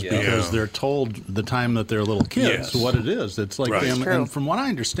actually is because they're told the time that they're little kids what it is. It's like family. And from what I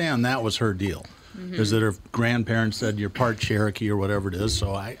understand, that was her deal. Is that her grandparents said you're part Cherokee or whatever it is.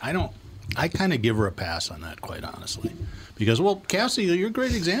 So I kind of give her a pass on that, quite honestly. Because, well, Cassie, you're a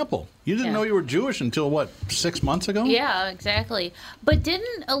great example. You didn't know you were Jewish until, 6 months ago? Yeah, exactly. But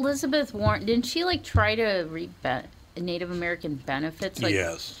didn't Elizabeth Warren, didn't she, try to Native American benefits?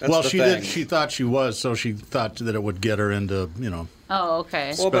 Yes. Well, she did. She thought she was, so she thought that it would get her into, Oh,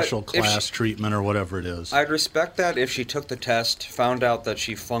 okay. special class treatment or whatever it is. I'd respect that if she took the test, found out that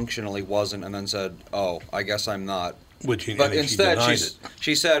she functionally wasn't, and then said, "Oh, I guess I'm not." But instead,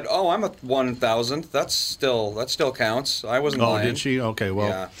 she said, "Oh, I'm a 1,000th. That still counts. I wasn't lying." Oh, did she? Okay,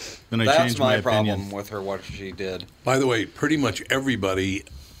 well, then I that's changed my problem opinion. with her. What she did. By the way, pretty much everybody,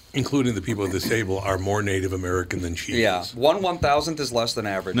 including the people at this table, are more Native American than she is. 1/1000th is less than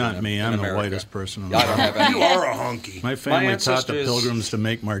average. Not me. I'm the America. whitest person. I don't have any. You are a honky. My family taught the Pilgrims to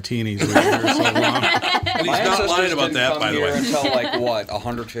make martinis. We were here so long. And he's not lying about that, by the way. Until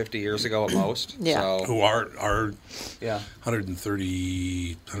 150 years ago at most. Yeah. So, who are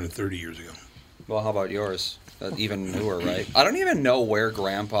 130 years ago. Well, how about yours? Even newer, right? I don't even know where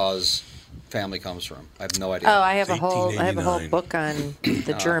Grandpa's family comes from. I have no idea. Oh, I have a whole book on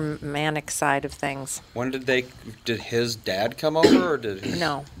the Germanic side of things. When did his dad come over, or did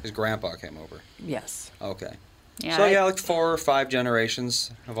his grandpa came over? Yes. Okay. Yeah, So 4 or 5 generations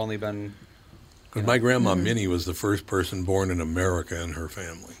have only been. Because my grandma Minnie was the first person born in America in her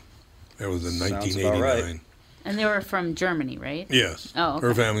family. That was in 1989. Right. And they were from Germany, right? Yes. Oh, okay.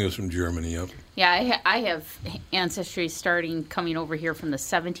 Her family was from Germany, yep. Yeah, I have ancestry coming over here from the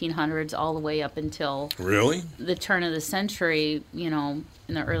 1700s all the way up until really the turn of the century, in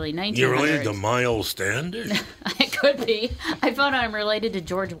the early 1900s. You're related to Miles Standish? I could be. I found out I'm related to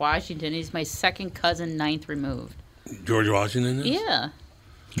George Washington. He's my second cousin, 9th removed. George Washington is? Yeah.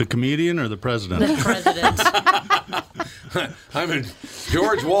 The comedian or the president? The president. I'm in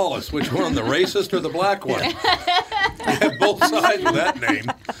George Wallace. Which one, the racist or the black one? You have both sides with that name.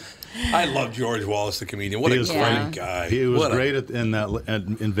 I love George Wallace, the comedian. What a great guy. He was great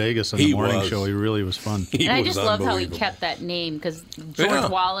in Vegas on the morning show. He really was fun. And I just love how he kept that name because George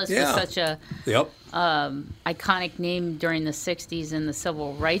Wallace was such a iconic name during the 60s in the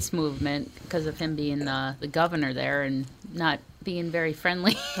civil rights movement because of him being the governor there and not being very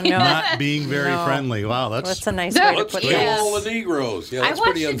friendly. Not being very friendly. Wow, that's a nice way to put it. All the Negroes. Yeah, that's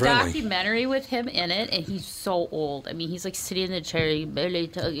pretty unfriendly. I watched a documentary with him in it, and he's so old. I mean, he's like sitting in the chair.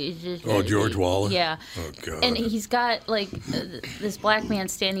 George Wallace? Yeah. Oh, God. And he's got, this black man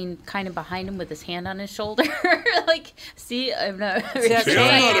standing kind of behind him with his hand on his shoulder. See, I'm not a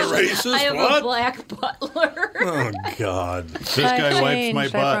racist. I have a black butler. Oh, God. This guy wipes my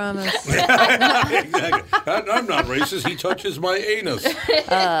butt. Exactly. I'm not racist. He touches my anus. Great.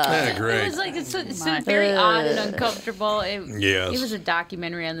 It was it's very odd and uncomfortable. Yes. It was a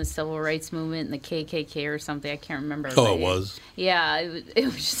documentary on the civil rights movement and the KKK or something. I can't remember. Oh, it was? Yeah, it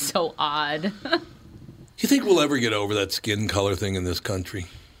was just so odd. Do you think we'll ever get over that skin color thing in this country?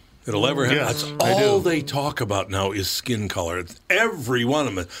 It'll ever happen. Yes, That's all they talk about now is skin color. It's every one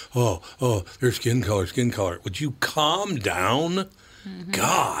of them. Oh, their skin color. Would you calm down? Mm-hmm.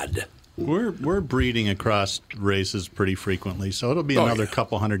 God. We're breeding across races pretty frequently, so it'll be another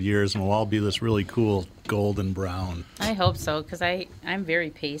couple hundred years, and we'll all be this really cool golden brown. I hope so, because I'm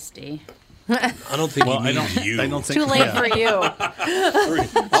very pasty. I don't think you I don't think too late for you.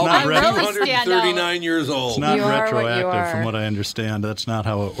 I'm 239 years old. It's not retroactive, from what I understand. That's not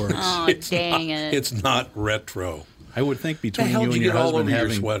how it works. Oh, dang it! It's not retro. I would think between you and your get all husband over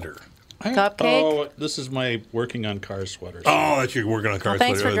having your sweater. Cupcake? Oh, this is my working on car sweaters. Oh, that's your working on car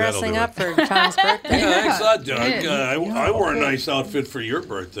Thanks sweater. for dressing up for Tom's birthday. Yeah, thanks a lot, Doug. I wore a nice outfit for your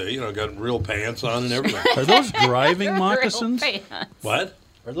birthday. Got real pants on and everything. Are those driving moccasins? What?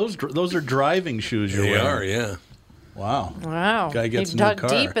 Are those are driving shoes you're They wearing? are, yeah. Wow. Guy gets he a new dug car.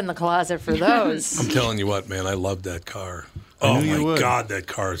 deep in the closet for those. I'm telling you what, man, I love that car. I Oh, knew you my would. God, that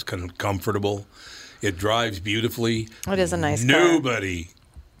car is comfortable. It drives beautifully. It is a nice car. Nobody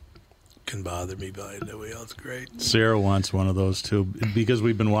can bother me by it. It's great. Sarah wants one of those too because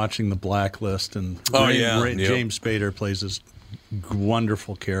we've been watching The Blacklist, and Yep. James Spader plays this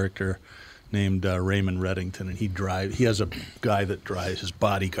wonderful character named Raymond Reddington, and he has a guy that his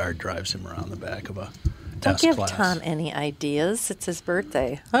bodyguard drives him around the back of a Don't give S-Class. Tom any ideas. It's his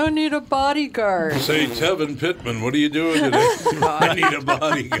birthday. I need a bodyguard. Say, Tevin Pittman, what are you doing today? I need a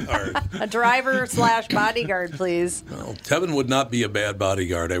bodyguard. A driver/bodyguard, please. Well, Tevin would not be a bad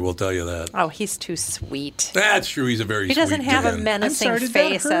bodyguard, I will tell you that. Oh, he's too sweet. That's true. He's a very He sweet doesn't have a man. menacing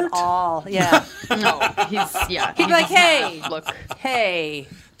face at all. Yeah. No, he's He'd be like, hey, hey.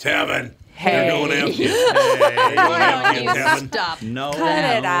 Tevin. Hey. They're going after you. Hey, going after you, Tevin. Stop. No.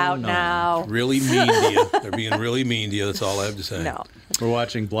 Cut it out now. Really mean to you. They're being really mean to you. That's all I have to say. No. We're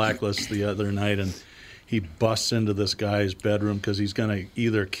watching Blacklist the other night, and he busts into this guy's bedroom because he's going to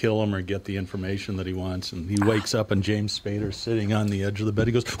either kill him or get the information that he wants. And he wakes up, and James Spader's sitting on the edge of the bed.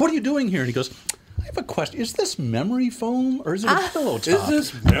 He goes, "What are you doing here?" And he goes, "I have a question. Is this memory foam or is it a pillow top?" Is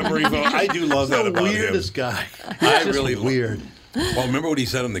this memory foam? I do love that about him. The weirdest guy. I Just really weird. Well, remember what he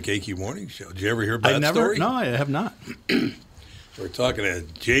said on the KQ Morning Show? Did you ever hear about that story? No, I have not. We're talking to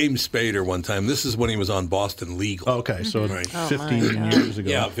James Spader one time. This is when he was on Boston Legal. Okay, so Right. 15 years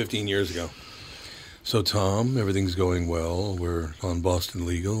ago. Yeah, 15 years ago. So, Tom, everything's going well. We're on Boston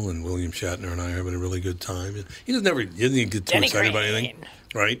Legal, and William Shatner and I are having a really good time. He doesn't get too excited about anything,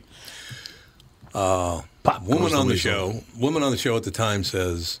 right? Woman on the show at the time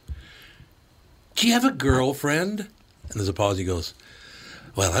says, "Do you have a girlfriend?" And there's a pause. He goes,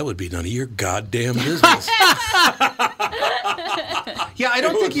 "Well, that would be none of your goddamn business." Yeah, I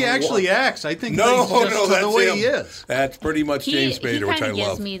don't think he actually acts. I think No, he's just that's the way him. he is. That's pretty much James Spader, which I He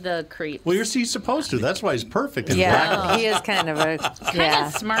love. gives me the creep. Well, he's supposed to. That's why he's perfect. In Yeah, Blacklist. he is kind of a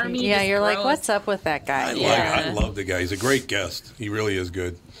smarmy. Yeah, just you're like, gross. what's up with that guy? I love the guy. He's a great guest. He really is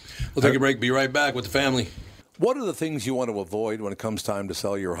good. We'll take a break. Be right back with the family. What are the things you want to avoid when it comes time to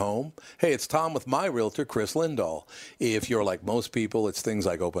sell your home? Hey, it's Tom with my realtor, Chris Lindahl. If you're like most people, it's things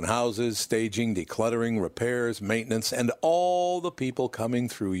like open houses, staging, decluttering, repairs, maintenance, and all the people coming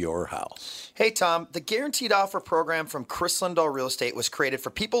through your house. Hey, Tom, the Guaranteed Offer program from Chris Lindahl Real Estate was created for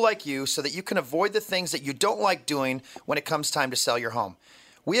people like you so that you can avoid the things that you don't like doing when it comes time to sell your home.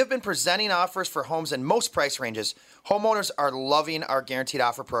 We have been presenting offers for homes in most price ranges. Homeowners are loving our Guaranteed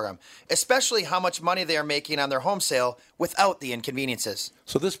Offer program, especially how much money they are making on their home sale without the inconveniences.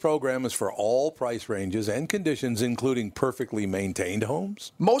 So this program is for all price ranges and conditions, including perfectly maintained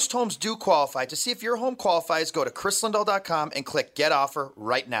homes? Most homes do qualify. To see if your home qualifies, go to chrislindahl.com and click Get Offer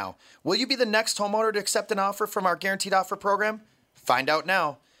right now. Will you be the next homeowner to accept an offer from our Guaranteed Offer program? Find out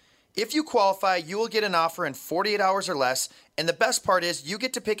now. If you qualify, you will get an offer in 48 hours or less, and the best part is you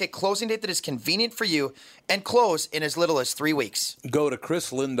get to pick a closing date that is convenient for you and close in as little as 3 weeks. Go to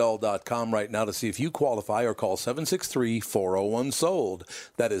chrislindahl.com right now to see if you qualify or call 763-401-SOLD.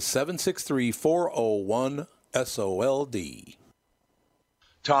 That is 763-401-SOLD.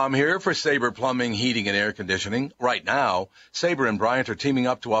 Tom here for Sabre Plumbing, Heating, and Air Conditioning. Right now, Sabre and Bryant are teaming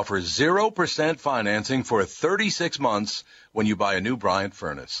up to offer 0% financing for 36 months when you buy a new Bryant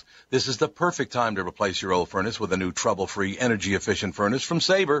furnace. This is the perfect time to replace your old furnace with a new trouble-free, energy-efficient furnace from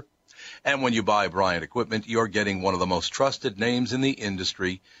Sabre. And when you buy Bryant equipment, you're getting one of the most trusted names in the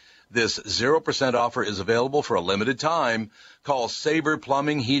industry. This 0% offer is available for a limited time. Call Sabre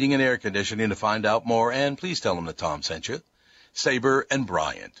Plumbing, Heating, and Air Conditioning to find out more, and please tell them that Tom sent you. Sabre and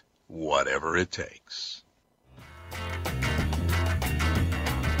Bryant, whatever it takes.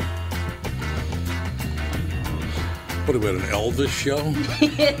 What about an Elvis show?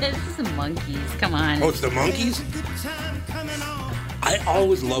 This is the Monkees. Come on. Oh, it's the Monkees? I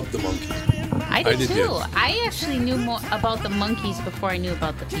always loved the Monkees. I did too. too. I actually knew more about the Monkees before I knew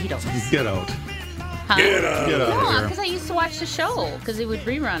about the Beatles. Get out. Huh? Get out. Get out of No, here. because I used to watch the show because it would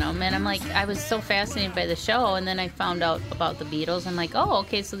rerun them, and I'm like, I was so fascinated by the show, and then I found out about the Beatles. I'm like, oh,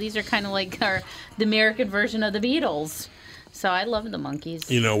 okay, so these are kind of like the American version of the Beatles. So I love the Monkees.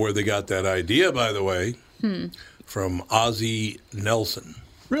 You know where they got that idea, by the way? From Ozzie Nelson.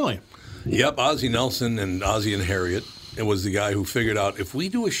 Really? Yep, Ozzie Nelson and Ozzie and Harriet. It was the guy who figured out if we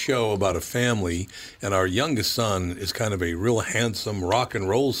do a show about a family and our youngest son is kind of a real handsome rock and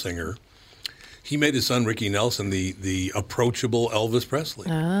roll singer, He made his son Ricky Nelson the approachable Elvis Presley.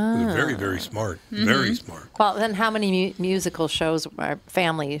 He was very, very smart. Very smart. Well, then how many musical shows,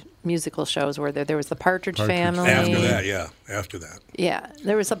 family musical shows were there? There was the Partridge Family. After that. Yeah,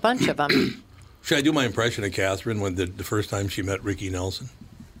 there was a bunch of them. Should I do my impression of Catherine when the first time she met Ricky Nelson?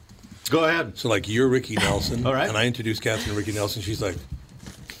 Go ahead. So, like, you're Ricky Nelson. All right. And I introduced Catherine to Ricky Nelson. She's like,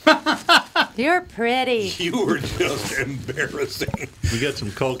 you're pretty. You were just embarrassing. You get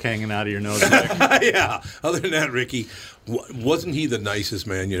some coke hanging out of your nose. Yeah. Other than that, Ricky, wasn't he the nicest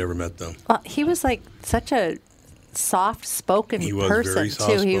man you'd ever met, though? Well, he was like such a soft-spoken person, very too.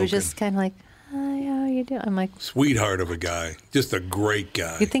 soft-spoken. He was just kind of like, hi, how you doing? I'm like... Sweetheart of a guy. Just a great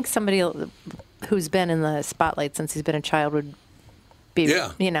guy. You'd think somebody who's been in the spotlight since he's been a child would be,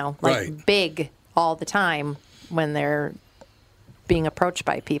 big all the time when they're being approached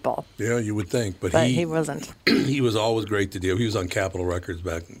by people. Yeah, you would think. But he wasn't. He was always great to deal. He was on Capitol Records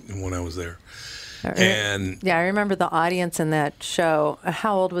back when I was there. And yeah, I remember the audience in that show.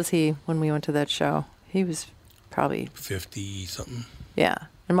 How old was he when we went to that show? He was probably 50-something. Yeah.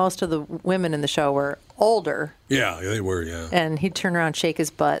 And most of the women in the show were older. Yeah, they were, yeah. And he'd turn around, shake his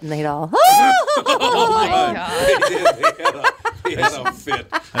butt, and they'd all, oh my God. They had a fit.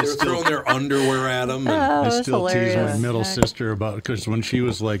 They were throwing their underwear at him. I still tease my middle sister about it because when she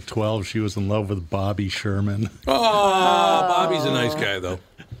was like 12, she was in love with Bobby Sherman. Oh, Bobby's a nice guy, though.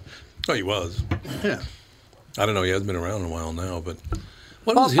 Oh, he was. Yeah. I don't know. He hasn't been around in a while now, but...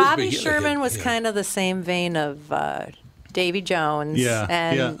 Bobby Sherman was kind of the same vein of Davy Jones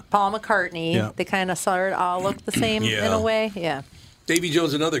and Paul McCartney. Yeah. They kind of sort of all look the same in a way. Yeah. Davy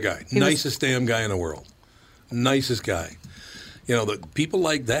Jones, another guy. Nicest damn guy in the world. Nicest guy. You know, the people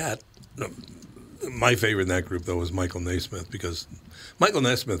like that. My favorite in that group, though, was Michael Naismith because Michael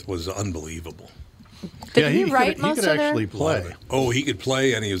Naismith was unbelievable. Did he write most of it? He could actually play. Oh, he could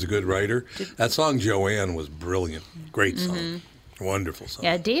play, and he was a good writer. That song, Joanne, was brilliant. Great song. Wonderful song.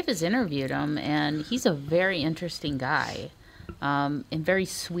 Yeah, Dave has interviewed him, and he's a very interesting guy, and very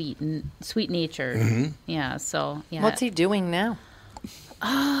sweet and sweet-natured. Mm-hmm. Yeah, so yeah. What's he doing now?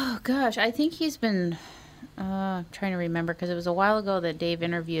 Oh gosh, I think he's been. I'm trying to remember because it was a while ago that Dave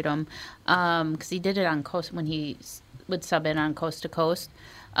interviewed him because he did it on Coast when he would sub in on Coast to Coast.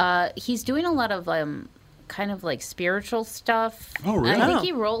 He's doing a lot of kind of like spiritual stuff. Oh, really? I think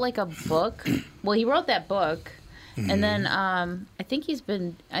he wrote like a book. Well, he wrote that book. And then I think he's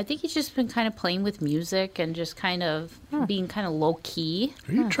just been kind of playing with music and just kind of being kind of low key.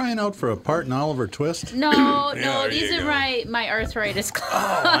 Are you trying out for a part in Oliver Twist? No, these are my arthritis clubs.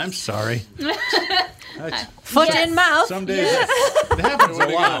 Oh, I'm sorry. Foot in mouth. Some days it happens a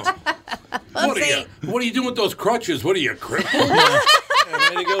lot. What are you doing with those crutches? What are you, crippled?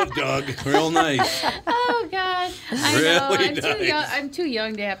 Way to go, Doug. Real nice. Oh, God. I know. Really I'm too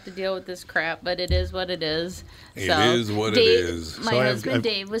young to have to deal with this crap, but it is what it is. It is what it is. My husband,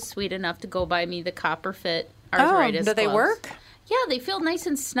 Dave, was sweet enough to go buy me the Copper Fit arthritis do they gloves. work? Yeah, they feel nice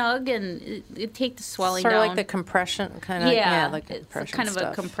and snug, and it take the swelling down. Sort of like the compression kind of. Yeah, like the compression it's kind of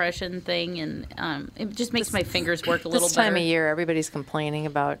stuff. a compression thing, and it just makes my fingers work a little better. This time of year, everybody's complaining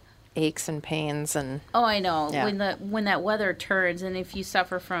about aches and pains and. Oh, I know. Yeah. When that weather turns, and if you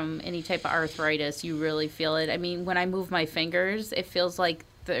suffer from any type of arthritis, you really feel it. I mean, when I move my fingers, it feels like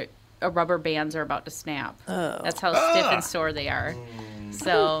the rubber bands are about to snap. Oh. That's how stiff and sore they are.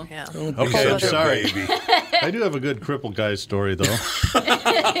 So, yeah. Okay, I'm sorry. I do have a good crippled guy story, though.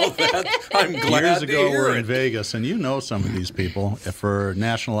 I'm glad Years to ago, hear we're it. in Vegas, and you know some of these people for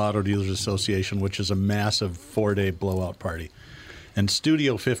National Auto Dealers Association, which is a massive 4-day blowout party. And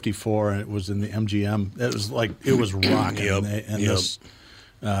Studio 54, it was in the MGM. It was rocking. This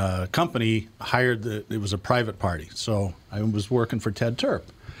company hired it was a private party. So I was working for Ted Turp.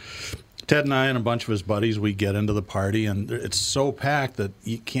 Ted and I and a bunch of his buddies, we get into the party, and it's so packed that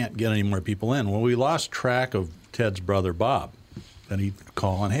you can't get any more people in. Well, we lost track of Ted's brother, Bob. And he'd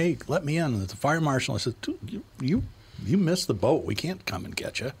call and, hey, let me in. And it's the fire marshal. I said, dude, you missed the boat. We can't come and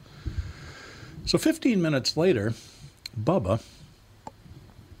get you. So 15 minutes later, Bubba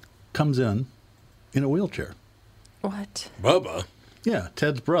comes in a wheelchair. What? Bubba? Yeah,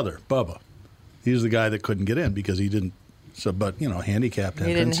 Ted's brother, Bubba. He's the guy that couldn't get in because he didn't. So, but handicapped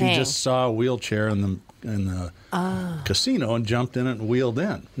entrance. He just saw a wheelchair in the casino and jumped in it and wheeled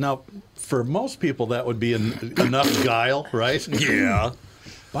in. Now, for most people, that would be enough guile, right? Yeah.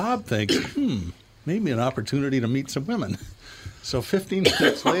 Bob thinks, maybe an opportunity to meet some women. So 15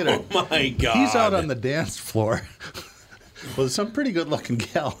 minutes later, oh my God, he's out on the dance floor with some pretty good-looking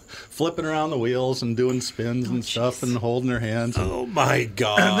gal flipping around the wheels and doing spins and stuff and holding her hands. Oh, my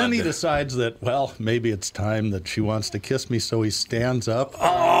God. And then he decides that, well, maybe it's time that she wants to kiss me, so he stands up,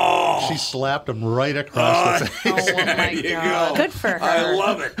 She slapped him right across the face. Oh, my God. Good for her. I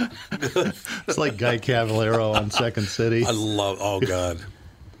love it. It's like Guy Cavallero on Second City. Oh, God.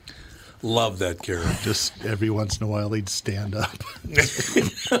 Love that character. Just every once in a while, he'd stand up.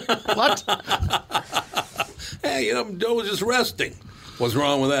 What? Hey, I was just resting. What's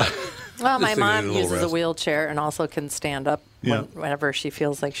wrong with that? Well, my Just mom needed a little uses a rest. wheelchair and also can stand up whenever she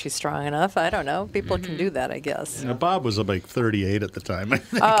feels like she's strong enough. I don't know. People can do that, I guess. Bob was like 38 at the time, I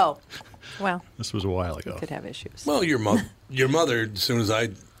think. Oh, well. This was a while ago. Could have issues. Well, your mother, as soon as I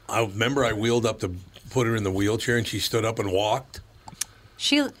remember I wheeled up to put her in the wheelchair and she stood up and walked.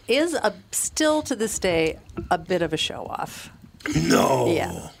 She is still to this day a bit of a show off. No.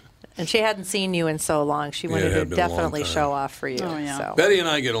 Yeah. And she hadn't seen you in so long. She wanted to definitely show off for you. Oh, yeah. So. Betty and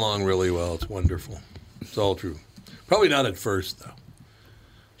I get along really well. It's wonderful. It's all true. Probably not at first, though.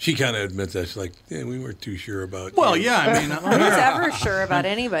 She kind of admits that. She's like, we weren't too sure about Well, you. yeah, I mean... Who's ever sure about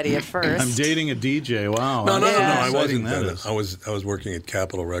anybody at first? I'm dating a DJ. Wow. No, How I wasn't. exciting That. I was working at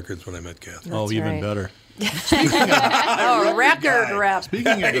Capitol Records when I met Catherine. Oh, even right. better. Record rep.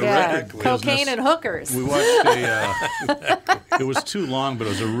 Speaking of the record cocaine business, and hookers. we watched it was too long, but it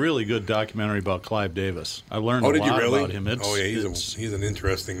was a really good documentary about Clive Davis. I learned a Did you lot really? about him. He's an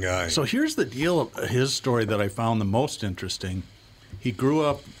interesting guy. So here's the deal of his story that I found the most interesting. He grew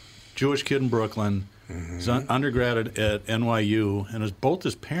up Jewish kid in Brooklyn. He's undergrad at NYU, and both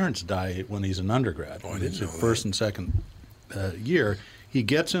his parents die when he's an undergrad. Oh, I didn't know that. First and second year. He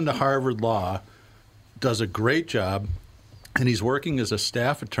gets into Harvard Law, does a great job, and he's working as a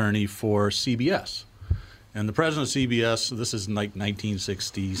staff attorney for CBS. And the president of CBS, this is like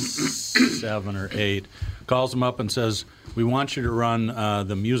 1967 or 8, calls him up and says, we want you to run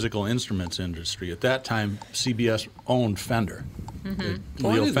the musical instruments industry. At that time, CBS owned Fender.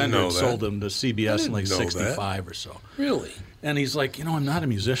 Leo Fender had sold them to CBS in like 65 or so. Really? And he's like, I'm not a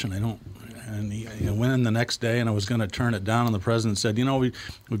musician. I don't. And he went in the next day, and I was going to turn it down. And the president said, we've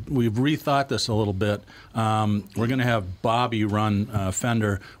rethought this a little bit. We're going to have Bobby run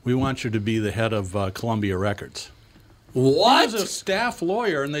Fender. We want you to be the head of Columbia Records. What? He was a staff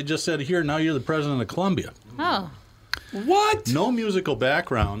lawyer, and they just said, here, now you're the president of Columbia. Oh. What? No musical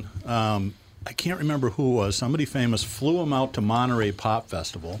background. I can't remember who it was. Somebody famous flew him out to Monterey Pop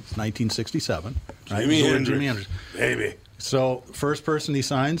Festival, 1967. Right? Jimi Hendrix. Baby. So first person he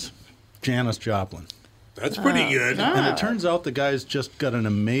signs, Janis Joplin. That's pretty good. And it turns out the guy's just got an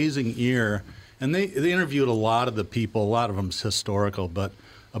amazing ear. And they interviewed a lot of the people, a lot of them's historical, but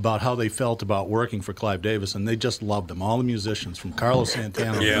about how they felt about working for Clive Davis, and they just loved him. All the musicians, from Carlos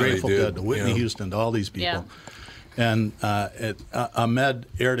Santana, to Grateful Dead, to Whitney Houston, to all these people. Yeah. And Ahmed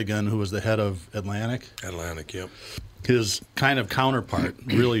Erdogan, who was the head of Atlantic. Atlantic, yep. His kind of counterpart,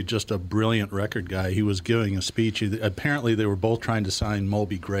 really just a brilliant record guy, he was giving a speech. Apparently, they were both trying to sign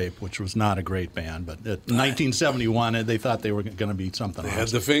Moby Grape, which was not a great band. But in 1971, they thought they were going to be something else. Had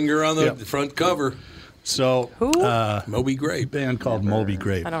the finger on the front cover. So, who? Moby Grape. Band called Moby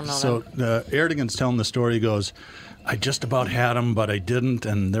Grape. I don't know. So Erdogan's telling the story. He goes, I just about had him, but I didn't,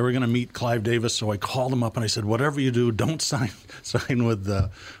 and they were going to meet Clive Davis, so I called him up and I said, whatever you do, don't sign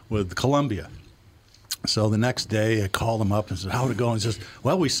with Columbia. So the next day, I called him up and said, how'd it go? And he says,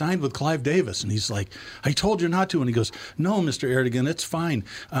 well, we signed with Clive Davis. And he's like, I told you not to. And he goes, no, Mr. Erdogan, it's fine.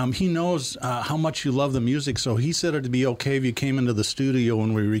 He knows how much you love the music, so he said it'd be okay if you came into the studio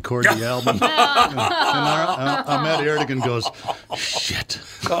when we record the album. and Ahmed Erdogan goes, shit.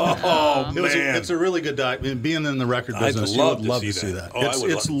 Oh, man. It's a really good doc. Being in the record business, you would love to see that.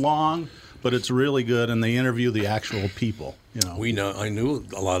 It's long, but it's really good, and they interview the actual people. I knew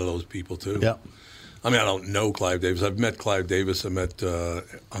a lot of those people, too. Yeah. I mean, I don't know Clive Davis. I've met Clive Davis. I met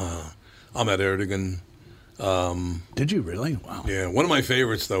Ahmed Erdogan. Did you really? Wow. Yeah. One of my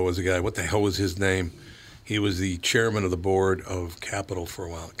favorites, though, was a guy. What the hell was his name? He was the chairman of the board of Capitol for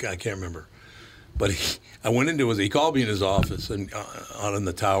a while. I can't remember. But I went into he called me in his office and out in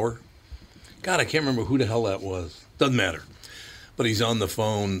the tower. God, I can't remember who the hell that was. Doesn't matter. But he's on the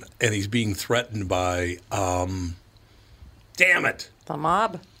phone, and he's being threatened by, damn it. The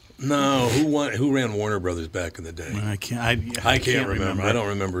mob. No, who ran Warner Brothers back in the day? I can't remember. I don't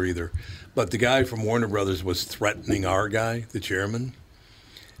remember either. But the guy from Warner Brothers was threatening our guy, the chairman.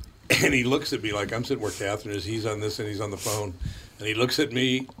 And he looks at me like I'm sitting where Catherine is. He's on this and he's on the phone. And he looks at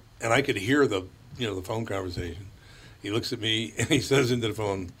me, and I could hear the phone conversation. He looks at me and he says into the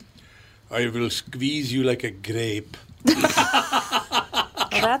phone, I will squeeze you like a grape.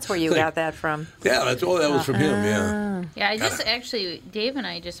 Well, that's where you got that from. Yeah, that was from him, yeah. Yeah, Dave and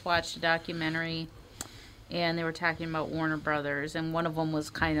I just watched a documentary, and they were talking about Warner Brothers, and one of them was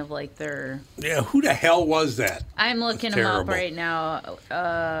kind of like their... Yeah, who the hell was that? I'm looking him up right now.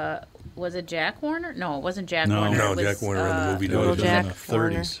 Was it Jack Warner? No, it wasn't Jack Warner. No, it was, Jack Warner in the movie. Little Jack in the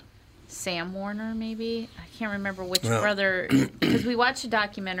 30s. Sam Warner, maybe? I can't remember which brother, because we watched a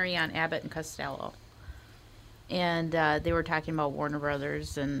documentary on Abbott and Costello. And they were talking about Warner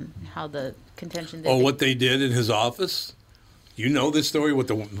Brothers and how the contention... what they did in his office? You know this story? What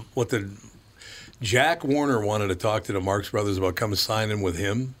the Jack Warner wanted to talk to the Marx Brothers about coming signing with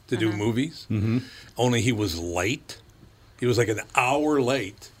him to do movies. Mm-hmm. Only he was late. He was like an hour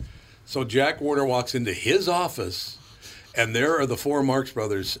late. So Jack Warner walks into his office, and there are the four Marx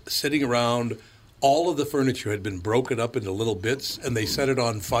Brothers sitting around. All of the furniture had been broken up into little bits, and they set it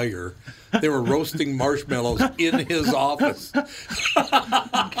on fire. They were roasting marshmallows in his office. God.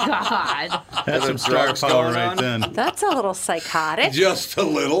 That's some star power right then. That's a little psychotic. Just a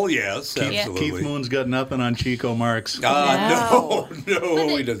little, yes, absolutely. Keith Moon's got nothing on Chico Marx. No,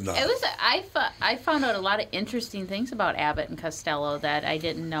 he does not. It was. I found out a lot of interesting things about Abbott and Costello that I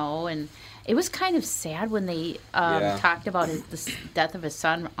didn't know, and it was kind of sad when they talked about the death of his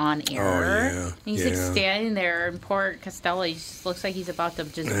son on air. Oh, yeah. He's like standing there, and poor Costello, he just looks like he's about to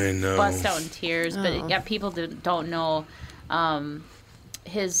just bust out in tears. But people don't know.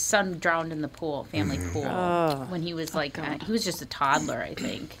 His son drowned in the pool, family pool, when he was he was just a toddler, I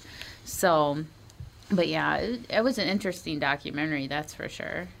think. So, but yeah, it was an interesting documentary, that's for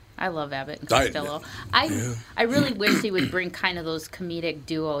sure. I love Abbott and Costello. I really wish they would bring kind of those comedic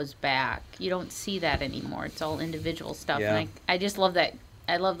duos back. You don't see that anymore. It's all individual stuff. Yeah. And I just love that.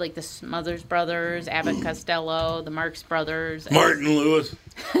 I love like the Smothers Brothers, Abbott Costello, the Marx Brothers. Martin Lewis.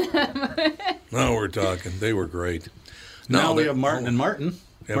 Now we're talking. They were great. Now we have Martin and Martin.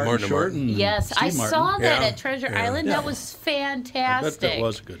 Yeah, Martin Short and yes, Steve I Martin. saw that at Treasure Island. Yeah. That was fantastic. I bet that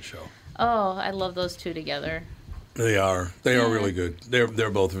was a good show. Oh, I love those two together. They are. They are really good. They're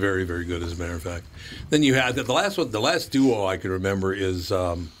both very, very good, as a matter of fact. Then you had the last one. The last duo I can remember is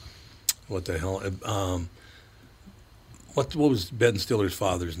what the hell? What was Ben Stiller's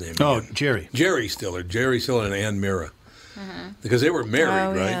father's name? Oh, again? Jerry Stiller and Ann Mira. Because they were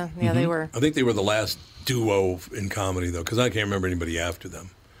married, right? Yeah, they were. I think they were the last duo in comedy, though, because I can't remember anybody after them.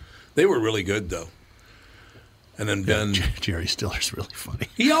 They were really good, though. And then Ben... Jerry Stiller's really funny.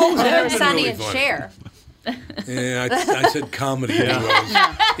 He always had been Sonny really and funny. Cher. Yeah, I said comedy duos.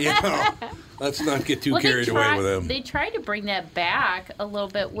 Let's not get too carried away with them. They tried to bring that back a little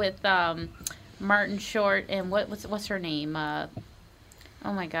bit with Martin Short and what's her name? Oh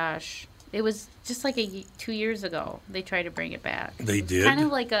my gosh. It was just like 2 years ago. They tried to bring it back. They did? Kind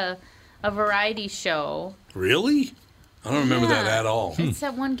of like a variety show. Really? I don't remember that at all. It's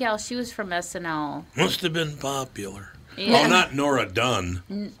that one gal. She was from SNL. Must have been popular. Yeah. Oh, not Nora Dunn.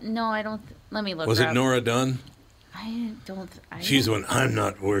 No, I don't. Let me look. Was her it up. Nora Dunn? I don't. She's the one. I'm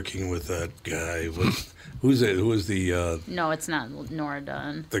not working with that guy. Who's it? Who was the? No, it's not Nora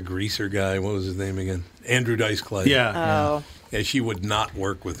Dunn. The greaser guy. What was his name again? Andrew Dice Clay. Yeah. Yeah, she would not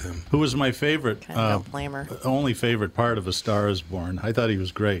work with him. Who was my favorite? Don't blame her. Only favorite part of A Star Is Born. I thought he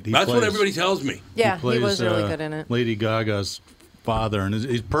was great. That's what everybody tells me. Yeah, he was really good in it. Lady Gaga's father, and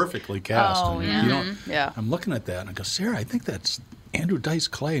he's perfectly cast. Oh, and yeah. I'm looking at that, and I go, Sarah, I think that's Andrew Dice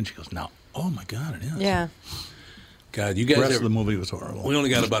Clay. And she goes, no. Oh, my God, it is. Yeah. God, you guys The rest of the movie was horrible. We only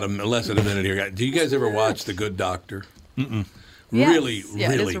got about less than a minute here. Do you guys ever watch The Good Doctor? Mm-mm. Yes. Really,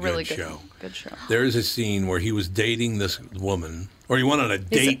 Yeah, it is really a good really show. Good show. There is a scene where he was dating this woman, or he went on a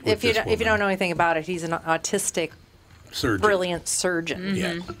date with this woman. If you don't know anything about it, he's an autistic, surgeon. brilliant surgeon.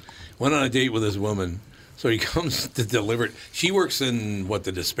 Yeah. Went on a date with this woman. So he comes to deliver it. She works in,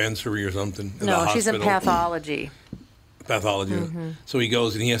 the dispensary or something? No, she's in pathology. Pathology. Mm-hmm. So he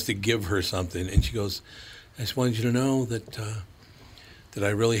goes and he has to give her something. And she goes, I just wanted you to know that I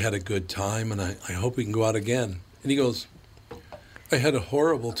really had a good time, and I hope we can go out again. And he goes, I had a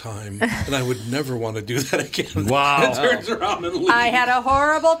horrible time, and I would never want to do that again. Wow. And turns around and leaves. I had a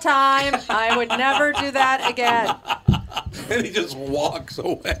horrible time. I would never do that again. And he just walks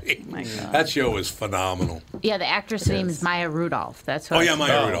away. My God. That show is phenomenal. Yeah, the actress' name is Maya Rudolph. That's what. Oh, yeah,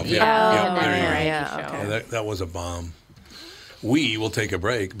 Maya Rudolph. Yeah, Yeah, that there you go. variety Yeah, show. okay. Yeah, that was a bomb. We will take a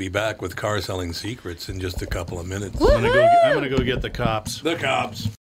break, be back with Car Selling Secrets in just a couple of minutes. I'm gonna go get the cops. The cops.